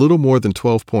averaged a little more than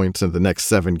 12 points in the next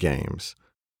 7 games.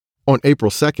 On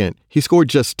April 2nd, he scored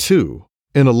just 2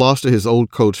 in a loss to his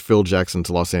old coach Phil Jackson's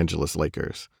Los Angeles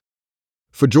Lakers.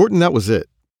 For Jordan, that was it.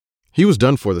 He was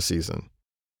done for the season.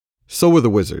 So were the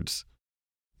Wizards.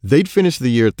 They'd finished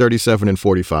the year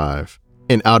 37-45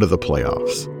 and out of the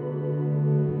playoffs.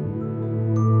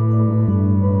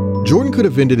 Jordan could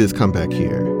have ended his comeback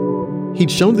here. He'd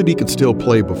shown that he could still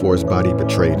play before his body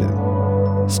betrayed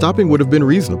him. Stopping would have been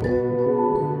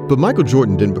reasonable. But Michael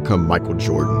Jordan didn't become Michael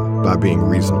Jordan by being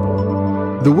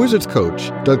reasonable. The Wizards coach,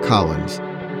 Doug Collins,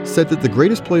 said that the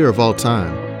greatest player of all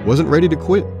time wasn't ready to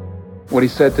quit. What he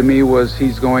said to me was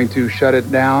he's going to shut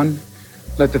it down,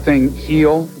 let the thing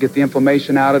heal, get the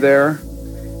inflammation out of there,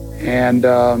 and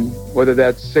whether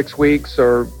that's 6 weeks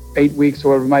or 8 weeks or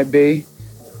whatever it might be,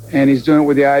 and he's doing it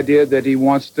with the idea that he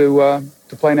wants to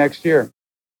play next year.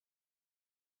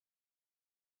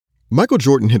 Michael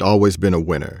Jordan had always been a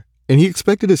winner, and he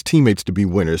expected his teammates to be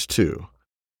winners too.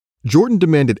 Jordan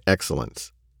demanded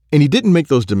excellence, and he didn't make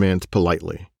those demands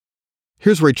politely.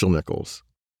 Here's Rachel Nichols.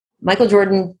 Michael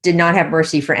Jordan did not have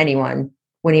mercy for anyone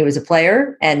when he was a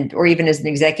player or even as an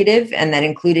executive, and that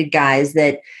included guys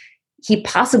that he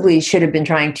possibly should have been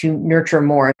trying to nurture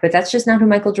more, but that's just not who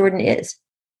Michael Jordan is.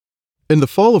 In the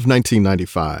fall of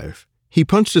 1995, he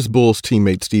punched his Bulls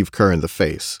teammate Steve Kerr in the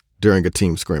face during a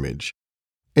team scrimmage.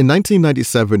 In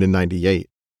 1997 and 98,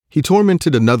 he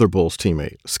tormented another Bulls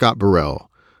teammate, Scott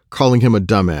Burrell, calling him a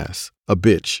dumbass, a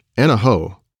bitch, and a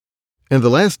hoe. In The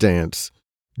Last Dance,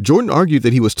 Jordan argued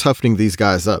that he was toughening these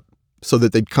guys up so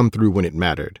that they'd come through when it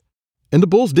mattered. And the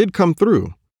Bulls did come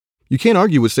through. You can't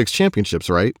argue with 6 championships,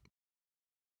 right?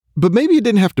 But maybe it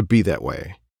didn't have to be that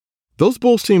way. Those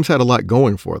Bulls teams had a lot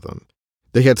going for them.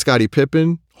 They had Scottie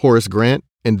Pippen, Horace Grant,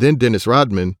 and then Dennis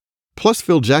Rodman, plus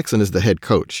Phil Jackson as the head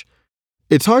coach.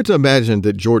 It's hard to imagine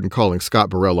that Jordan calling Scott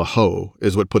Burrell a hoe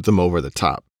is what put them over the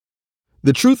top.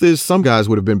 The truth is, some guys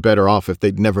would have been better off if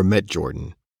they'd never met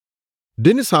Jordan.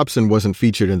 Dennis Hobson wasn't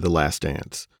featured in The Last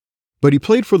Dance, but he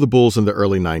played for the Bulls in the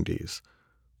early 90s.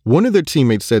 One of their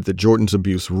teammates said that Jordan's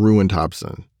abuse ruined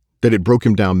Hobson, that it broke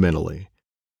him down mentally.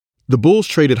 The Bulls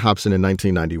traded Hobson in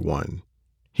 1991.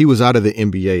 He was out of the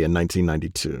NBA in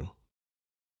 1992.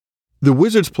 The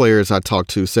Wizards players I talked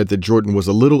to said that Jordan was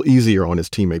a little easier on his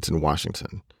teammates in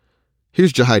Washington.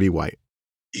 Here's Jahidi White.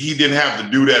 He didn't have to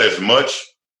do that as much.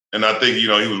 And I think, he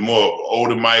was more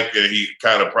older Mike, and he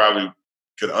kind of probably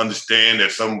could understand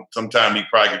that sometimes he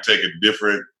probably could take a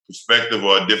different perspective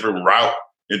or a different route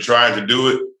in trying to do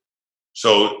it.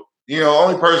 So,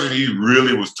 only person he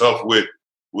really was tough with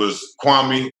was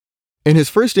Kwame. In his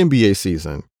first NBA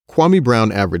season, Kwame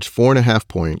Brown averaged 4.5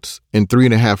 points and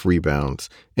 3.5 rebounds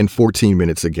in 14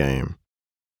 minutes a game.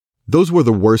 Those were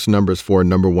the worst numbers for a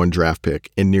number 1 draft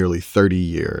pick in nearly 30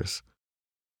 years.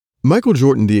 Michael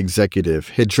Jordan, the executive,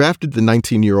 had drafted the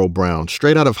 19-year-old Brown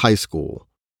straight out of high school.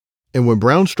 And when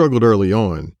Brown struggled early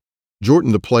on,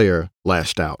 Jordan, the player,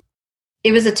 lashed out.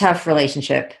 It was a tough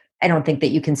relationship. I don't think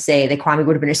that you can say that Kwame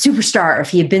would have been a superstar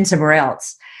if he had been somewhere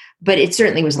else. But it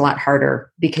certainly was a lot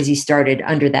harder because he started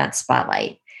under that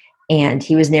spotlight. And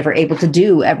he was never able to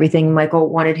do everything Michael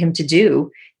wanted him to do,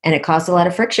 and it caused a lot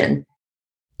of friction.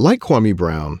 Like Kwame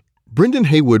Brown, Brendan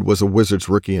Haywood was a Wizards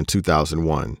rookie in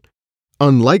 2001.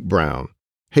 Unlike Brown,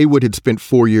 Haywood had spent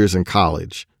 4 years in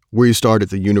college, where he started at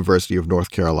the University of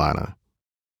North Carolina.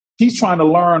 He's trying to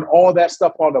learn all that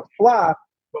stuff on the fly,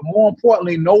 but more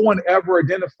importantly, no one ever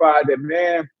identified that,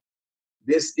 man,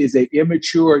 this is an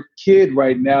immature kid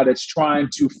right now that's trying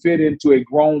to fit into a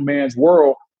grown man's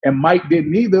world. And Mike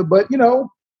didn't either, but,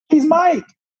 he's Mike.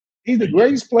 He's the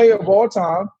greatest player of all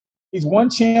time. He's won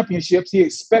championships. He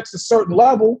expects a certain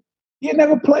level. He had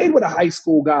never played with a high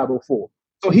school guy before.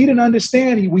 So he didn't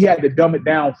understand we had to dumb it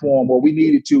down for him, or we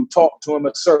needed to talk to him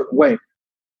a certain way.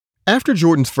 After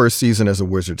Jordan's first season as a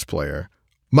Wizards player,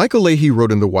 Michael Leahy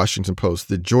wrote in the Washington Post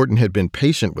that Jordan had been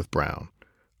patient with Brown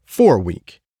for a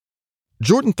week.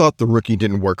 Jordan thought the rookie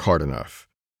didn't work hard enough.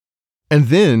 And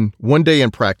then, one day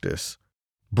in practice,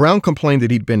 Brown complained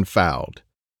that he'd been fouled.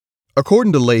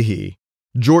 According to Leahy,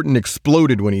 Jordan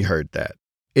exploded when he heard that,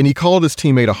 and he called his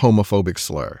teammate a homophobic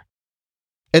slur.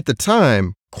 At the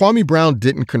time, Kwame Brown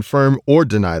didn't confirm or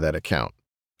deny that account.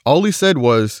 All he said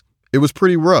was, "It was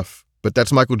pretty rough, but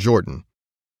that's Michael Jordan."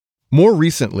 More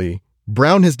recently,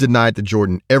 Brown has denied that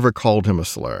Jordan ever called him a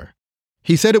slur.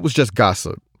 He said it was just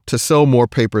gossip to sell more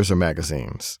papers or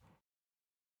magazines.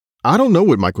 I don't know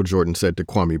what Michael Jordan said to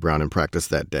Kwame Brown in practice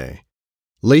that day.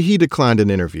 Leahy declined an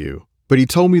interview, but he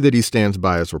told me that he stands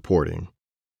by his reporting.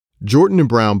 Jordan and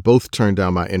Brown both turned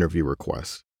down my interview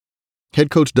request.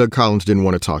 Head coach Doug Collins didn't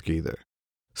want to talk either.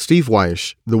 Steve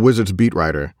Weish, the Wizards beat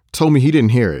writer, told me he didn't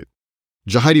hear it.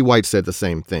 Jahidi White said the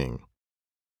same thing.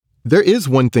 There is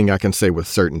one thing I can say with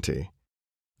certainty.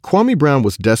 Kwame Brown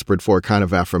was desperate for a kind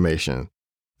of affirmation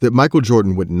that Michael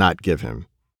Jordan would not give him.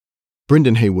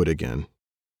 Brendan Haywood again.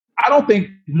 I don't think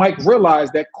Mike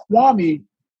realized that Kwame,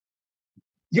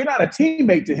 you're not a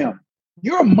teammate to him.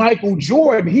 You're Michael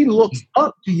Jordan. He looks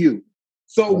up to you.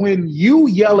 So when you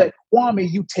yell at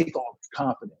Kwame, you take all his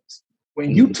confidence.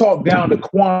 When you talk down to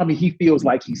Kwame, he feels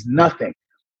like he's nothing.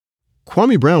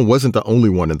 Kwame Brown wasn't the only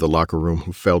one in the locker room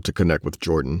who failed to connect with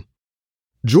Jordan.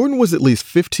 Jordan was at least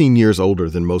 15 years older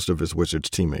than most of his Wizards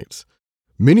teammates.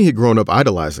 Many had grown up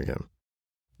idolizing him.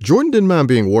 Jordan didn't mind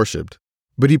being worshipped,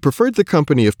 but he preferred the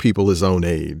company of people his own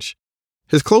age.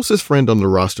 His closest friend on the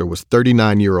roster was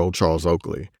 39-year-old Charles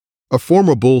Oakley, a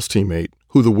former Bulls teammate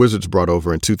who the Wizards brought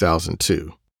over in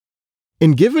 2002.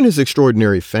 And given his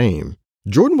extraordinary fame,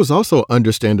 Jordan was also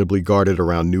understandably guarded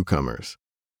around newcomers.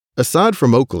 Aside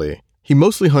from Oakley, he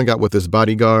mostly hung out with his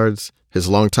bodyguards, his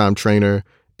longtime trainer,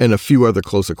 and a few other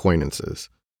close acquaintances.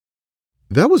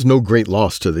 That was no great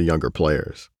loss to the younger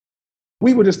players.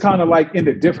 We were just kind of like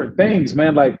into different things,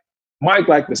 man. Like Mike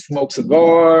liked to smoke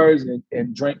cigars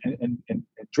and drink and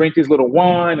drink his little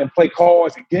wine and play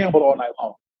cards and gamble all night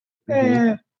long.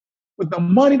 Man, with the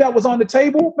money that was on the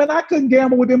table, man, I couldn't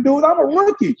gamble with them dudes. I'm a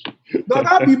rookie. Like,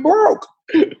 I'd be broke.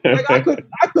 Like I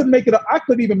couldn't make it. I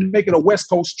couldn't even make it a West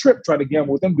Coast trip trying to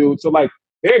gamble with them dudes. So like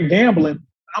they're gambling,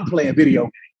 I'm playing video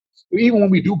games. Even when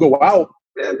we do go out,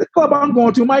 man, the club I'm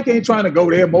going to, Mike ain't trying to go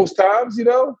there most times. You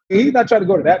know, he's not trying to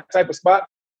go to that type of spot.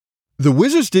 The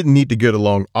Wizards didn't need to get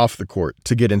along off the court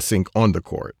to get in sync on the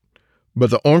court, but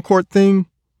the on-court thing,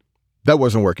 that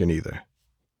wasn't working either.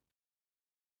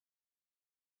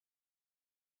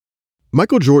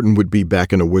 Michael Jordan would be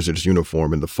back in a Wizards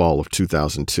uniform in the fall of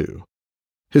 2002.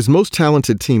 His most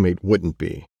talented teammate wouldn't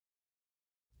be.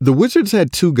 The Wizards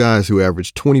had two guys who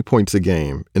averaged 20 points a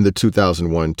game in the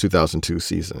 2001-2002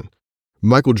 season,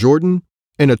 Michael Jordan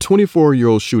and a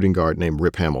 24-year-old shooting guard named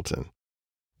Rip Hamilton.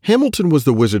 Hamilton was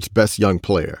the Wizards' best young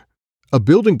player, a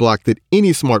building block that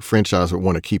any smart franchise would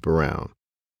want to keep around.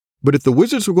 But if the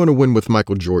Wizards were going to win with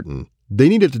Michael Jordan, they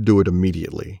needed to do it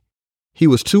immediately. He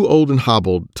was too old and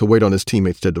hobbled to wait on his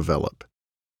teammates to develop.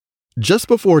 Just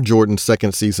before Jordan's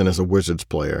second season as a Wizards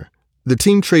player, the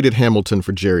team traded Hamilton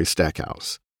for Jerry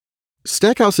Stackhouse.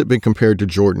 Stackhouse had been compared to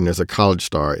Jordan as a college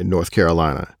star in North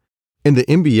Carolina. In the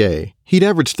NBA, he'd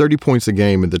averaged 30 points a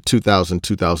game in the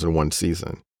 2000-2001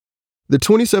 season. The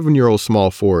 27-year-old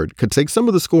small forward could take some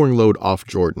of the scoring load off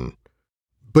Jordan,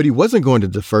 but he wasn't going to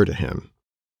defer to him.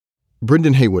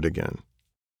 Brendan Haywood again.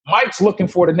 Mike's looking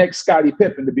for the next Scottie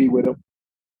Pippen to be with him.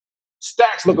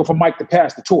 Stack's looking for Mike to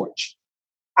pass the torch.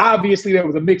 Obviously, there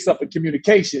was a mix-up in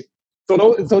communication.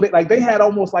 They had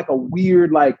almost like a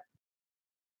weird like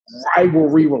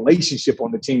rivalry relationship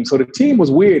on the team. So the team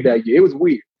was weird that year. It was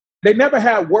weird. They never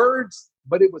had words,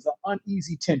 but it was an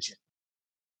uneasy tension.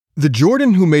 The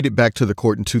Jordan who made it back to the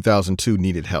court in 2002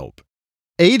 needed help.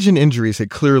 Age and injuries had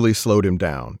clearly slowed him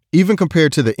down, even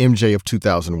compared to the MJ of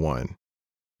 2001.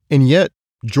 And yet,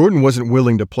 Jordan wasn't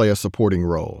willing to play a supporting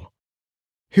role.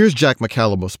 Here's Jack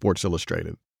McCallum of Sports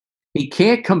Illustrated. He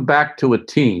can't come back to a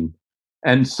team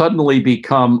and suddenly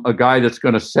become a guy that's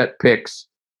going to set picks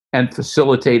and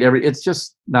facilitate it's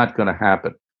just not going to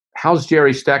happen. How's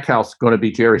Jerry Stackhouse going to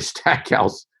be Jerry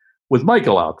Stackhouse with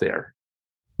Michael out there?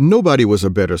 Nobody was a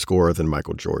better scorer than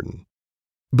Michael Jordan.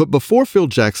 But before Phil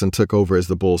Jackson took over as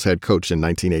the Bulls head coach in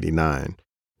 1989,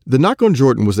 the knock on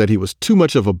Jordan was that he was too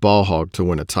much of a ball hog to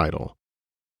win a title.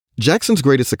 Jackson's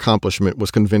greatest accomplishment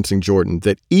was convincing Jordan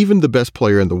that even the best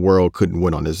player in the world couldn't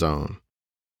win on his own.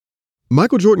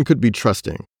 Michael Jordan could be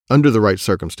trusting under the right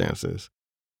circumstances,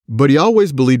 but he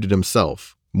always believed in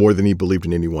himself more than he believed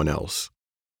in anyone else.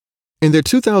 In their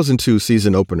 2002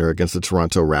 season opener against the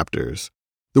Toronto Raptors,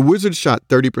 the Wizards shot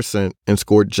 30% and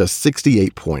scored just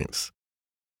 68 points.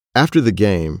 After the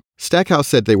game, Stackhouse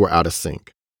said they were out of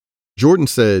sync. Jordan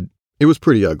said it was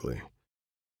pretty ugly.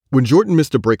 When Jordan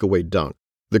missed a breakaway dunk,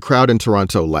 the crowd in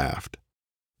Toronto laughed.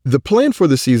 The plan for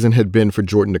the season had been for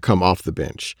Jordan to come off the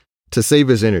bench, to save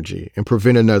his energy and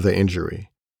prevent another injury.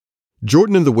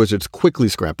 Jordan and the Wizards quickly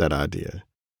scrapped that idea.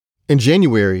 In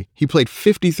January, he played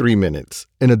 53 minutes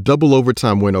in a double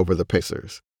overtime win over the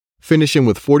Pacers, finishing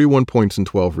with 41 points and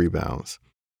 12 rebounds.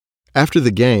 After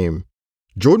the game,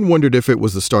 Jordan wondered if it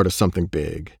was the start of something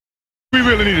big. We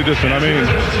really needed this one. I mean,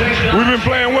 we've been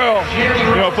playing well,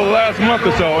 for the last month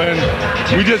or so, and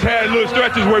we just had little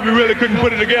stretches where we really couldn't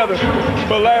put it together.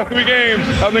 For the last 3 games,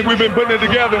 I think we've been putting it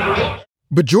together.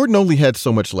 But Jordan only had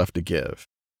so much left to give,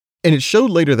 and it showed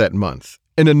later that month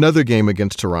in another game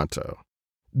against Toronto.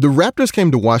 The Raptors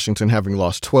came to Washington having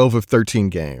lost 12 of 13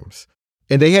 games,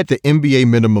 and they had the NBA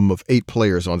minimum of 8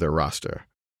 players on their roster.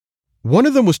 One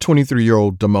of them was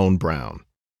 23-year-old Damone Brown.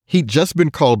 He'd just been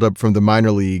called up from the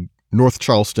minor league North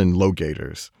Charleston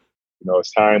Low-Gators.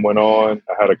 As time went on,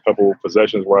 I had a couple of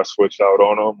possessions where I switched out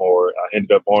on them, or I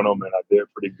ended up on them, and I did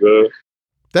pretty good.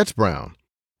 That's Brown.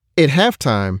 At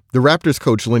halftime, the Raptors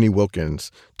coach Lenny Wilkins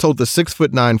told the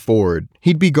 6'9" forward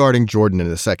he'd be guarding Jordan in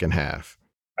the second half.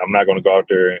 I'm not going to go out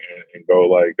there and go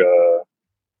like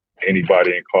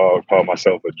anybody and call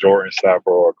myself a Jordan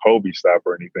stopper or a Kobe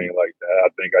stopper or anything like that. I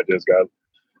think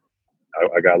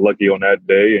I got lucky on that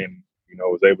day and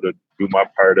was able to do my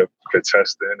part of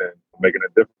contesting and making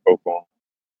it difficult for him.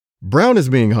 Brown is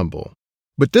being humble,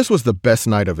 but this was the best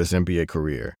night of his NBA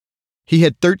career. He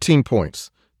had 13 points,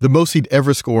 the most he'd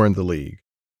ever score in the league.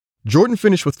 Jordan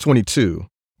finished with 22,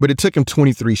 but it took him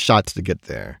 23 shots to get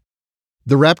there.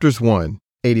 The Raptors won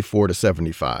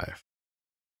 84-75.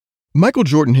 Michael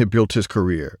Jordan had built his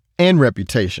career and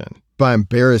reputation by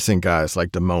embarrassing guys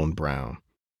like Damone Brown.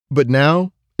 But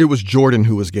now it was Jordan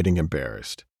who was getting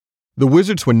embarrassed. The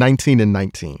Wizards were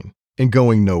 19-19 and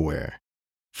going nowhere.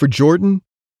 For Jordan,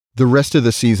 the rest of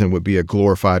the season would be a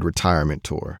glorified retirement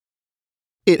tour.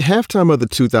 At halftime of the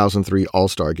 2003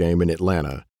 All-Star Game in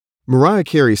Atlanta, Mariah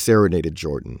Carey serenaded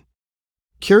Jordan.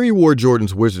 Carey wore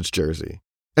Jordan's Wizards jersey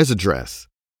as a dress,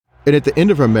 and at the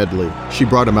end of her medley, she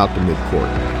brought him out to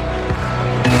midcourt.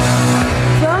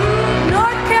 From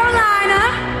North Carolina,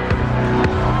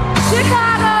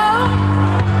 Chicago,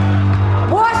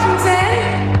 Washington,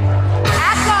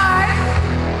 at guard,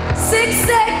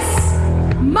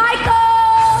 6'6", Michael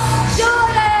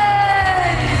Jordan!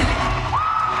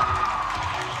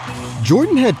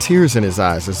 Jordan had tears in his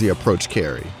eyes as he approached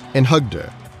Carey and hugged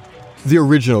her, the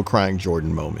original crying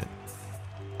Jordan moment.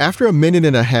 After a minute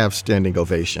and a half standing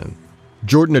ovation,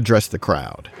 Jordan addressed the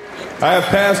crowd. I have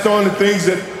passed on the things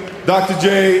that Dr.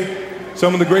 J,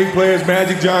 some of the great players,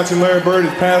 Magic Johnson, Larry Bird,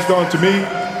 has passed on to me.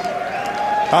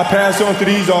 I pass on to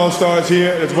these All-Stars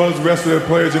here, as well as the rest of the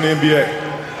players in the NBA.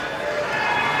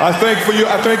 I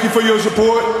thank you for your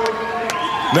support.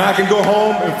 Now I can go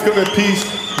home and feel at peace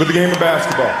with the game of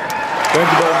basketball. Thank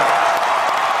you very much.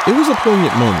 It was a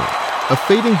poignant moment, a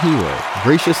fading hero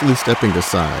graciously stepping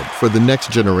aside for the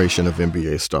next generation of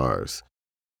NBA stars.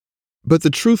 But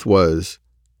the truth was,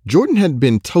 Jordan hadn't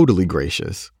been totally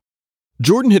gracious.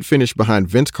 Jordan had finished behind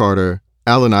Vince Carter,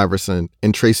 Allen Iverson,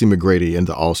 and Tracy McGrady in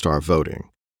the All-Star voting.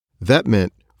 That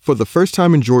meant, for the first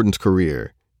time in Jordan's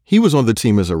career, he was on the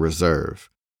team as a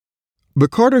reserve. But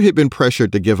Carter had been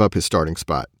pressured to give up his starting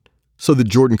spot so that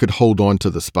Jordan could hold on to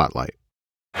the spotlight.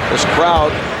 This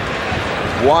crowd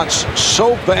wants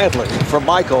so badly for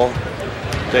Michael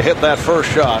to hit that first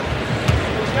shot.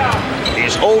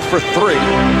 He's 0 for 3.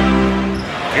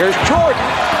 Here's Jordan.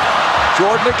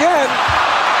 Jordan again.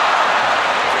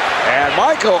 And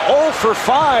Michael 0 for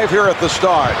 5 here at the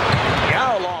start.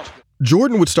 Now lost.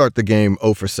 Jordan would start the game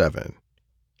 0 for 7.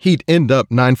 He'd end up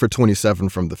 9 for 27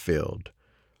 from the field.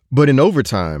 But in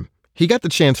overtime, he got the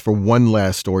chance for one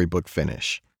last storybook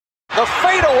finish. The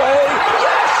fadeaway.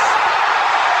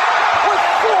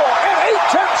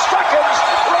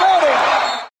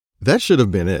 That should have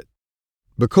been it.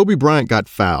 But Kobe Bryant got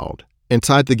fouled and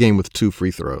tied the game with 2 free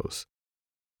throws.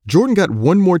 Jordan got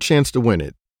one more chance to win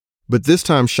it, but this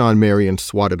time Sean Marion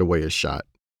swatted away his shot.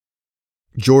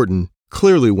 Jordan,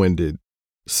 clearly winded,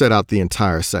 set out the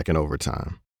entire second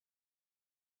overtime.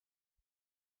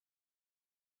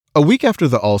 A week after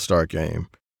the All-Star Game,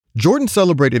 Jordan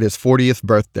celebrated his 40th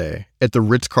birthday at the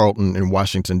Ritz-Carlton in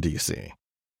Washington, D.C.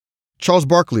 Charles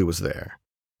Barkley was there.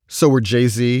 So were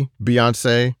Jay-Z,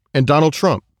 Beyonce, and Donald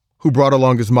Trump, who brought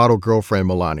along his model girlfriend,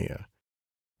 Melania.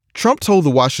 Trump told the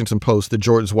Washington Post that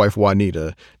Jordan's wife,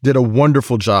 Juanita, did a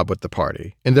wonderful job with the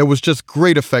party, and there was just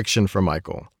great affection for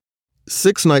Michael.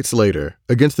 6 nights later,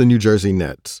 against the New Jersey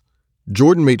Nets,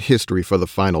 Jordan made history for the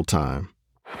final time.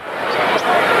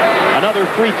 Another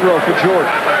free throw for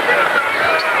Jordan.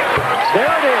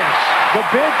 There it is, the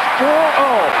big 4-0.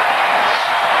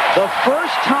 The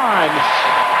first time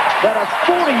that a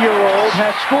 40-year-old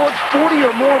has scored 40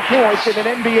 or more points in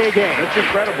an NBA game. That's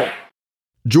incredible.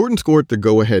 Jordan scored the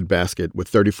go-ahead basket with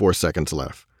 34 seconds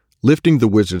left, lifting the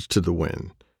Wizards to the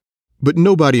win. But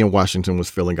nobody in Washington was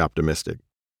feeling optimistic.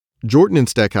 Jordan and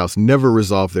Stackhouse never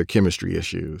resolved their chemistry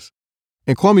issues,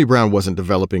 and Kwame Brown wasn't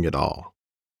developing at all.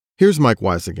 Here's Mike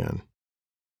Wise again.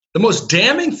 The most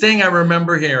damning thing I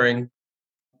remember hearing,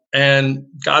 and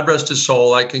God rest his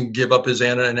soul, I can give up his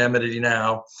anonymity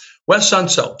now, Wes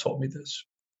Unseld told me this.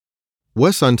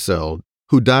 Wes Unseld,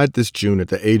 who died this June at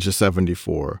the age of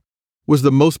 74, was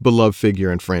the most beloved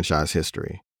figure in franchise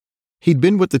history. He'd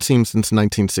been with the team since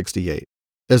 1968,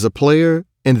 as a player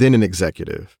and then an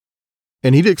executive.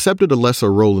 And he'd accepted a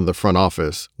lesser role in the front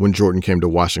office when Jordan came to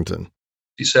Washington.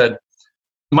 He said,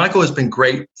 Michael has been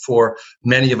great for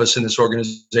many of us in this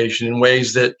organization in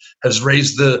ways that has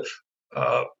raised the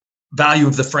value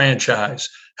of the franchise,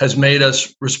 has made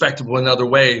us respectable in other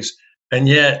ways. And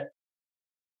yet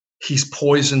he's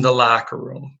poisoned the locker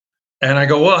room. And I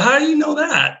go, well, how do you know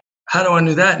that? How do I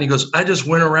know that? And he goes, I just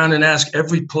went around and asked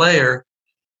every player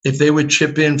if they would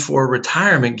chip in for a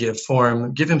retirement gift for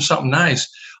him, give him something nice.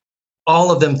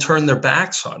 All of them turned their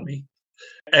backs on me.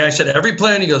 And I said, every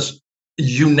player, and he goes,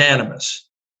 unanimous.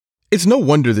 It's no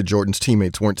wonder that Jordan's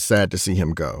teammates weren't sad to see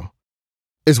him go.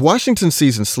 As Washington's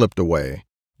season slipped away,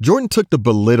 Jordan took to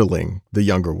belittling the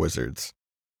younger Wizards.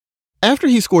 After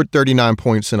he scored 39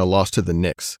 points in a loss to the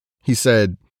Knicks, he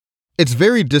said, "It's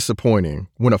very disappointing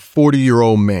when a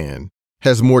 40-year-old man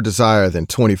has more desire than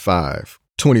 25,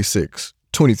 26,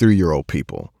 23-year-old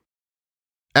people."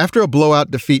 After a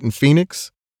blowout defeat in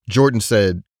Phoenix, Jordan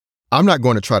said, "I'm not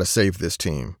going to try to save this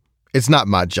team. It's not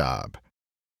my job."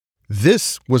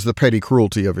 This was the petty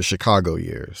cruelty of his Chicago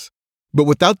years, but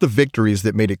without the victories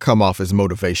that made it come off as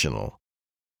motivational.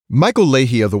 Michael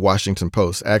Leahy of the Washington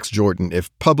Post asked Jordan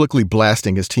if publicly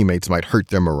blasting his teammates might hurt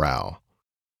their morale.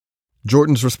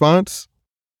 Jordan's response?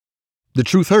 "The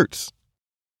truth hurts."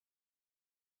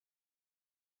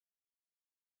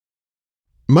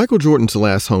 Michael Jordan's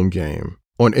last home game,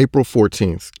 on April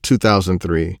 14th,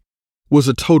 2003, was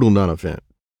a total non-event.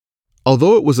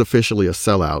 Although it was officially a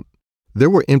sellout, there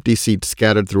were empty seats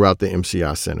scattered throughout the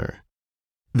MCI Center.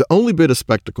 The only bit of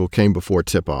spectacle came before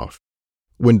tip-off,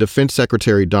 when Defense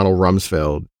Secretary Donald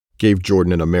Rumsfeld gave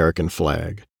Jordan an American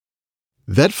flag.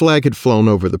 That flag had flown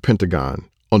over the Pentagon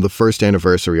on the first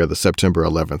anniversary of the September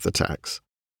 11th attacks.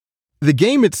 The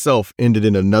game itself ended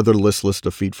in another listless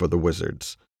defeat for the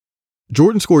Wizards.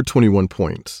 Jordan scored 21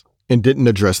 points and didn't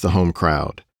address the home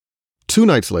crowd. 2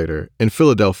 nights later, in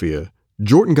Philadelphia,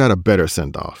 Jordan got a better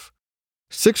send-off.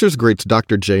 Sixers greats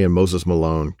Dr. J and Moses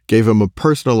Malone gave him a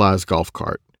personalized golf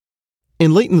cart.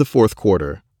 And late in the fourth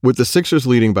quarter, with the Sixers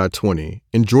leading by 20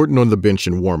 and Jordan on the bench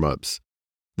in warm-ups,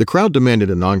 the crowd demanded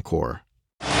an encore.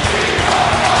 A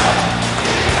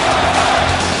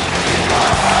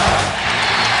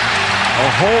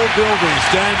whole building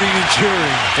standing and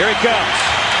cheering. Here it comes.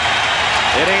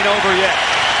 It ain't over yet.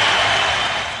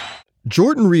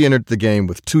 Jordan re-entered the game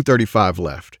with 2:35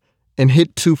 left and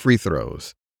hit 2 free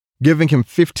throws, giving him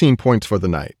 15 points for the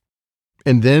night.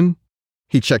 And then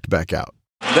he checked back out.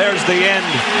 There's the end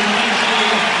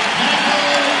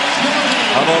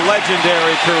of a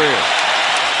legendary career.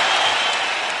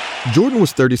 Jordan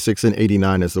was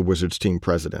 36-89 as the Wizards team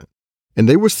president, and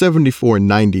they were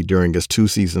 74-90 during his 2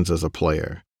 seasons as a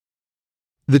player.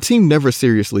 The team never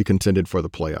seriously contended for the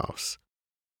playoffs.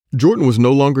 Jordan was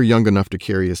no longer young enough to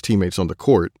carry his teammates on the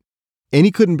court, and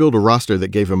he couldn't build a roster that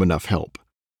gave him enough help.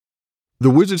 The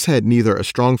Wizards had neither a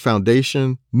strong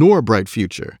foundation nor a bright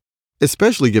future,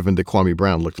 especially given that Kwame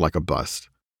Brown looked like a bust.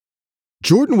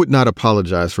 Jordan would not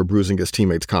apologize for bruising his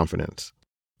teammates' confidence,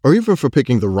 or even for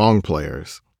picking the wrong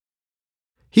players.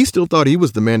 He still thought he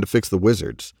was the man to fix the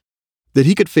Wizards, that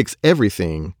he could fix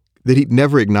everything that he'd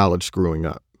never acknowledged screwing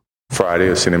up. Friday,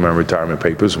 I send in my retirement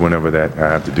papers whenever that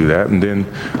I have to do that. And then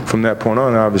from that point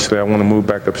on, obviously, I want to move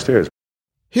back upstairs.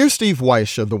 Here's Steve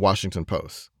Weish of the Washington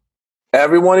Post.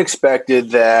 Everyone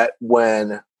expected that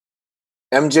when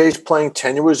MJ's playing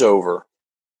tenure was over,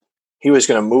 he was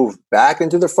going to move back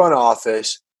into the front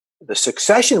office. The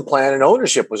succession plan and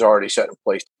ownership was already set in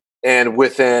place. And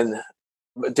within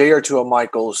a day or two of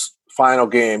Michael's final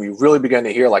game, you really began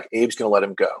to hear like Abe's going to let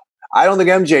him go. I don't think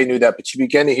MJ knew that, but you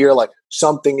begin to hear like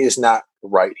something is not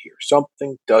right here.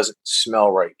 Something doesn't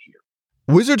smell right here.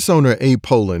 Wizards owner Abe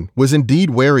Pollin was indeed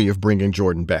wary of bringing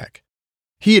Jordan back.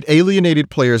 He had alienated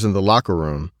players in the locker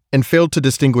room and failed to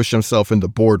distinguish himself in the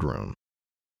boardroom.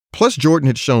 Plus, Jordan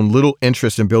had shown little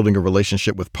interest in building a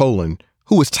relationship with Pollin,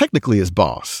 who was technically his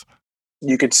boss.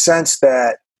 You could sense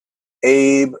that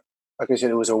Abe, like I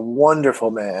said, it was a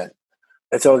wonderful man.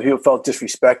 And so people felt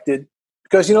disrespected.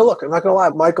 Because, look, I'm not going to lie,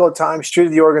 Michael at times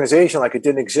treated the organization like it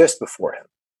didn't exist before him.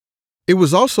 It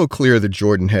was also clear that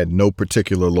Jordan had no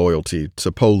particular loyalty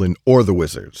to Pollin or the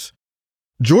Wizards.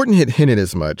 Jordan had hinted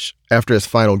as much after his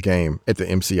final game at the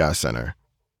MCI Center.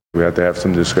 We have to have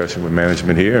some discussion with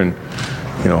management here, and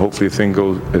hopefully the thing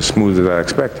goes as smooth as I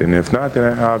expect. And if not,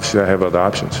 then obviously I have other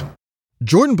options.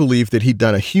 Jordan believed that he'd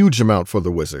done a huge amount for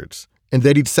the Wizards and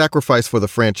that he'd sacrificed for the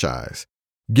franchise,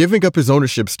 giving up his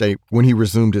ownership stake when he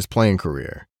resumed his playing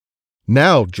career.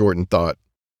 Now, Jordan thought,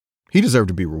 he deserved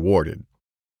to be rewarded.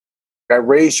 I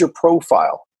raised your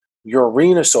profile. Your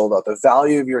arena sold out. The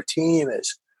value of your team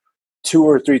is 2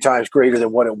 or 3 times greater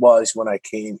than what it was when I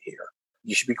came here.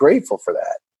 You should be grateful for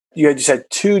that. You just had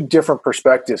 2 different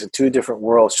perspectives and 2 different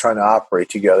worlds trying to operate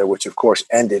together, which, of course,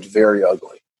 ended very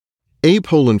ugly. Abe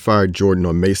Pollin fired Jordan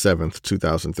on May 7th,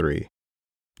 2003.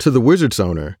 To the Wizards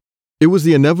owner, it was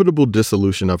the inevitable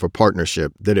dissolution of a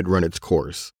partnership that had run its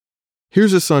course.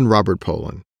 Here's his son, Robert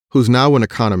Pollin, who's now an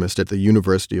economist at the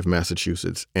University of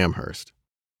Massachusetts, Amherst.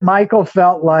 Michael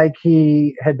felt like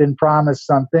he had been promised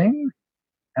something,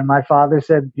 and my father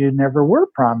said, you never were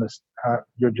promised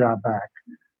your job back.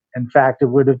 In fact, it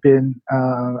would have been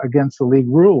against the league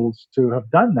rules to have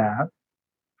done that.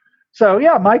 So,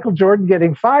 yeah, Michael Jordan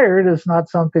getting fired is not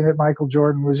something that Michael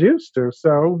Jordan was used to.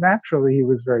 So, naturally, he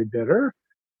was very bitter.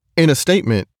 In a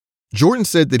statement, Jordan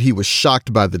said that he was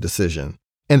shocked by the decision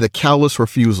and the callous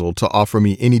refusal to offer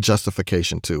me any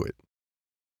justification to it.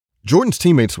 Jordan's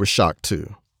teammates were shocked,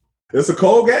 too. It's a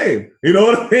cold game. You know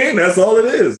what I mean? That's all it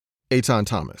is. Eitan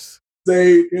Thomas.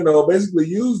 They, basically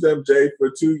used MJ for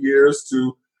 2 years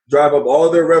to drive up all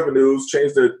their revenues,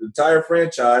 change their entire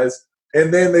franchise,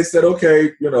 and then they said,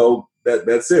 okay,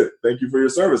 that's it. Thank you for your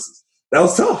services. That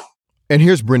was tough. And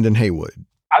here's Brendan Haywood.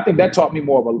 I think that taught me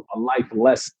more of a life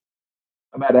lesson.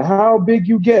 No matter how big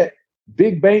you get,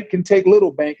 big bank can take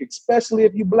little bank, especially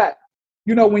if you're black.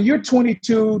 When you're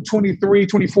 22, 23,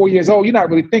 24 years old, you're not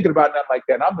really thinking about nothing like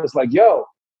that. And I'm just like, yo,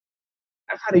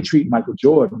 that's how they treat Michael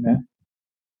Jordan, man.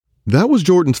 That was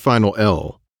Jordan's final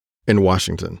L in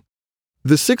Washington.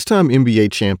 The 6-time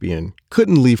NBA champion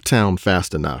couldn't leave town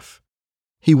fast enough.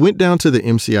 He went down to the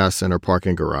MCI Center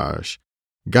parking garage,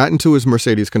 got into his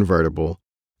Mercedes convertible,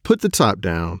 put the top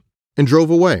down, and drove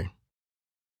away.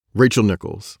 Rachel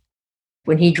Nichols.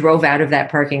 When he drove out of that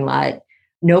parking lot,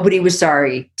 nobody was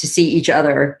sorry to see each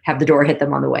other have the door hit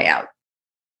them on the way out.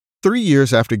 3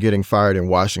 years after getting fired in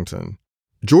Washington,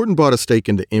 Jordan bought a stake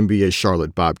in the NBA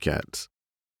Charlotte Bobcats.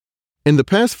 In the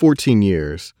past 14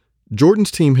 years,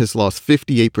 Jordan's team has lost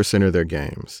 58% of their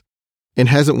games and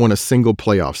hasn't won a single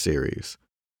playoff series.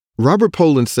 Robert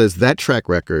Pollin says that track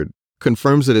record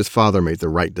confirms that his father made the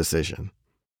right decision.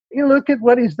 You look at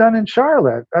what he's done in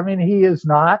Charlotte. I mean, he is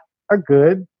not a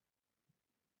good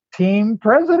team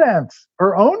president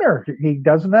or owner. He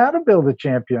doesn't know how to build a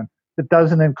champion that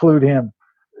doesn't include him.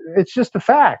 It's just a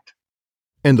fact.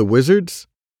 And the Wizards?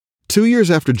 2 years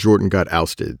after Jordan got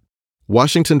ousted,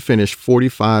 Washington finished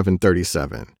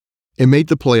 45-37 and made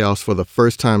the playoffs for the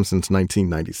first time since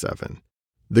 1997.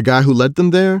 The guy who led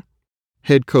them there?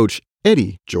 Head coach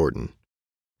Eddie Jordan.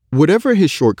 Whatever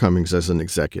his shortcomings as an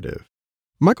executive,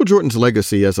 Michael Jordan's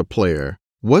legacy as a player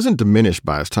wasn't diminished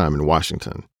by his time in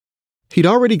Washington. He'd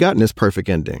already gotten his perfect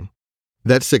ending,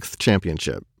 that 6th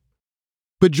championship.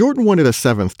 But Jordan wanted a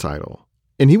 7th title,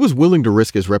 and he was willing to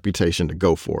risk his reputation to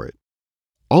go for it.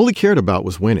 All he cared about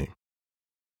was winning.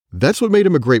 That's what made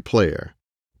him a great player,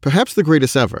 perhaps the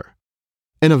greatest ever,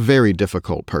 and a very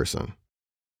difficult person.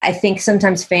 I think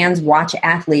sometimes fans watch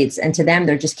athletes and to them,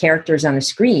 they're just characters on a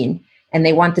screen and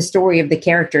they want the story of the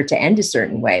character to end a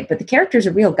certain way. But the character's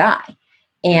a real guy.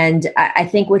 And I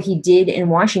think what he did in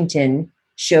Washington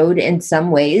showed in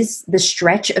some ways the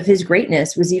stretch of his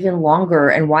greatness was even longer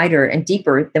and wider and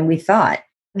deeper than we thought.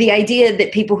 The idea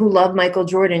that people who love Michael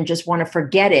Jordan just want to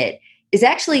forget it is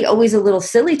actually always a little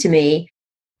silly to me.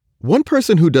 One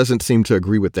person who doesn't seem to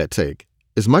agree with that take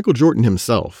is Michael Jordan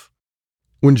himself.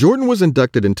 When Jordan was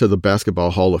inducted into the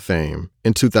Basketball Hall of Fame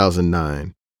in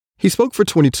 2009, he spoke for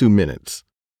 22 minutes.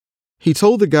 He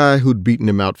told the guy who'd beaten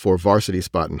him out for a varsity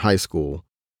spot in high school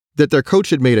that their coach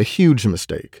had made a huge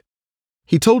mistake.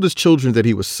 He told his children that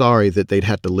he was sorry that they'd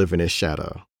had to live in his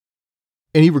shadow.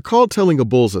 And he recalled telling a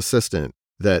Bulls assistant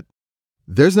that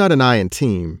there's not an I in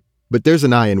team, but there's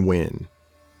an I in win.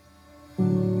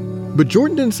 But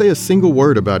Jordan didn't say a single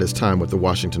word about his time with the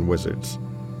Washington Wizards.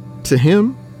 To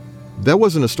him, that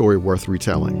wasn't a story worth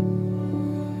retelling.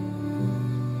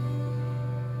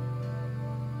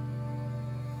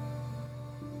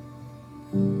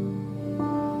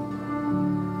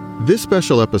 This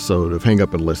special episode of Hang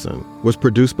Up and Listen was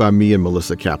produced by me and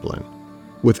Melissa Kaplan,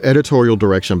 with editorial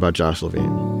direction by Josh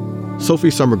Levine. Sophie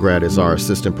Summergrad is our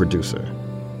assistant producer.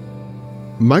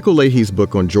 Michael Leahy's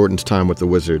book on Jordan's time with the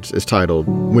Wizards is titled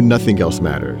When Nothing Else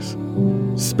Matters.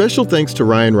 Special thanks to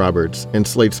Ryan Roberts and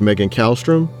Slate's Megan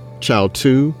Kallstrom, Child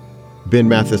 2, Ben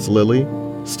Mathis-Lilly,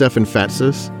 Stefan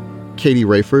Fatsis, Katie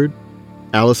Rayford,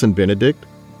 Allison Benedict,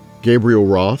 Gabriel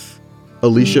Roth,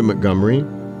 Alicia Montgomery,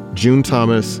 June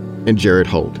Thomas, and Jared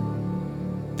Holt.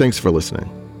 Thanks for listening.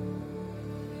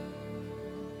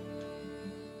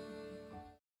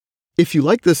 If you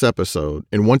like this episode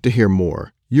and want to hear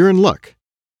more, you're in luck.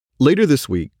 Later this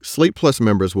week, Slate Plus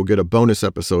members will get a bonus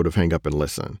episode of Hang Up and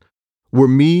Listen, where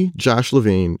me, Josh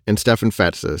Levine, and Stefan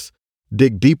Fatsis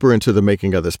dig deeper into the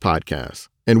making of this podcast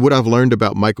and what I've learned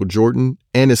about Michael Jordan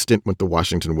and his stint with the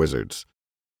Washington Wizards.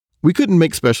 We couldn't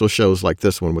make special shows like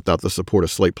this one without the support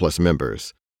of Slate Plus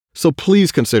members, so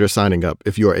please consider signing up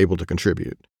if you are able to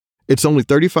contribute. It's only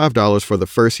 $35 for the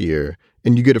first year,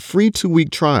 and you get a free 2-week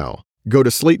trial. Go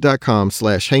to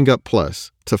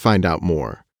slate.com/hangupplus to find out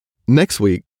more. Next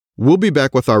week, we'll be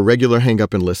back with our regular Hang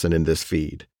Up and Listen in this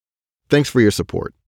feed. Thanks for your support.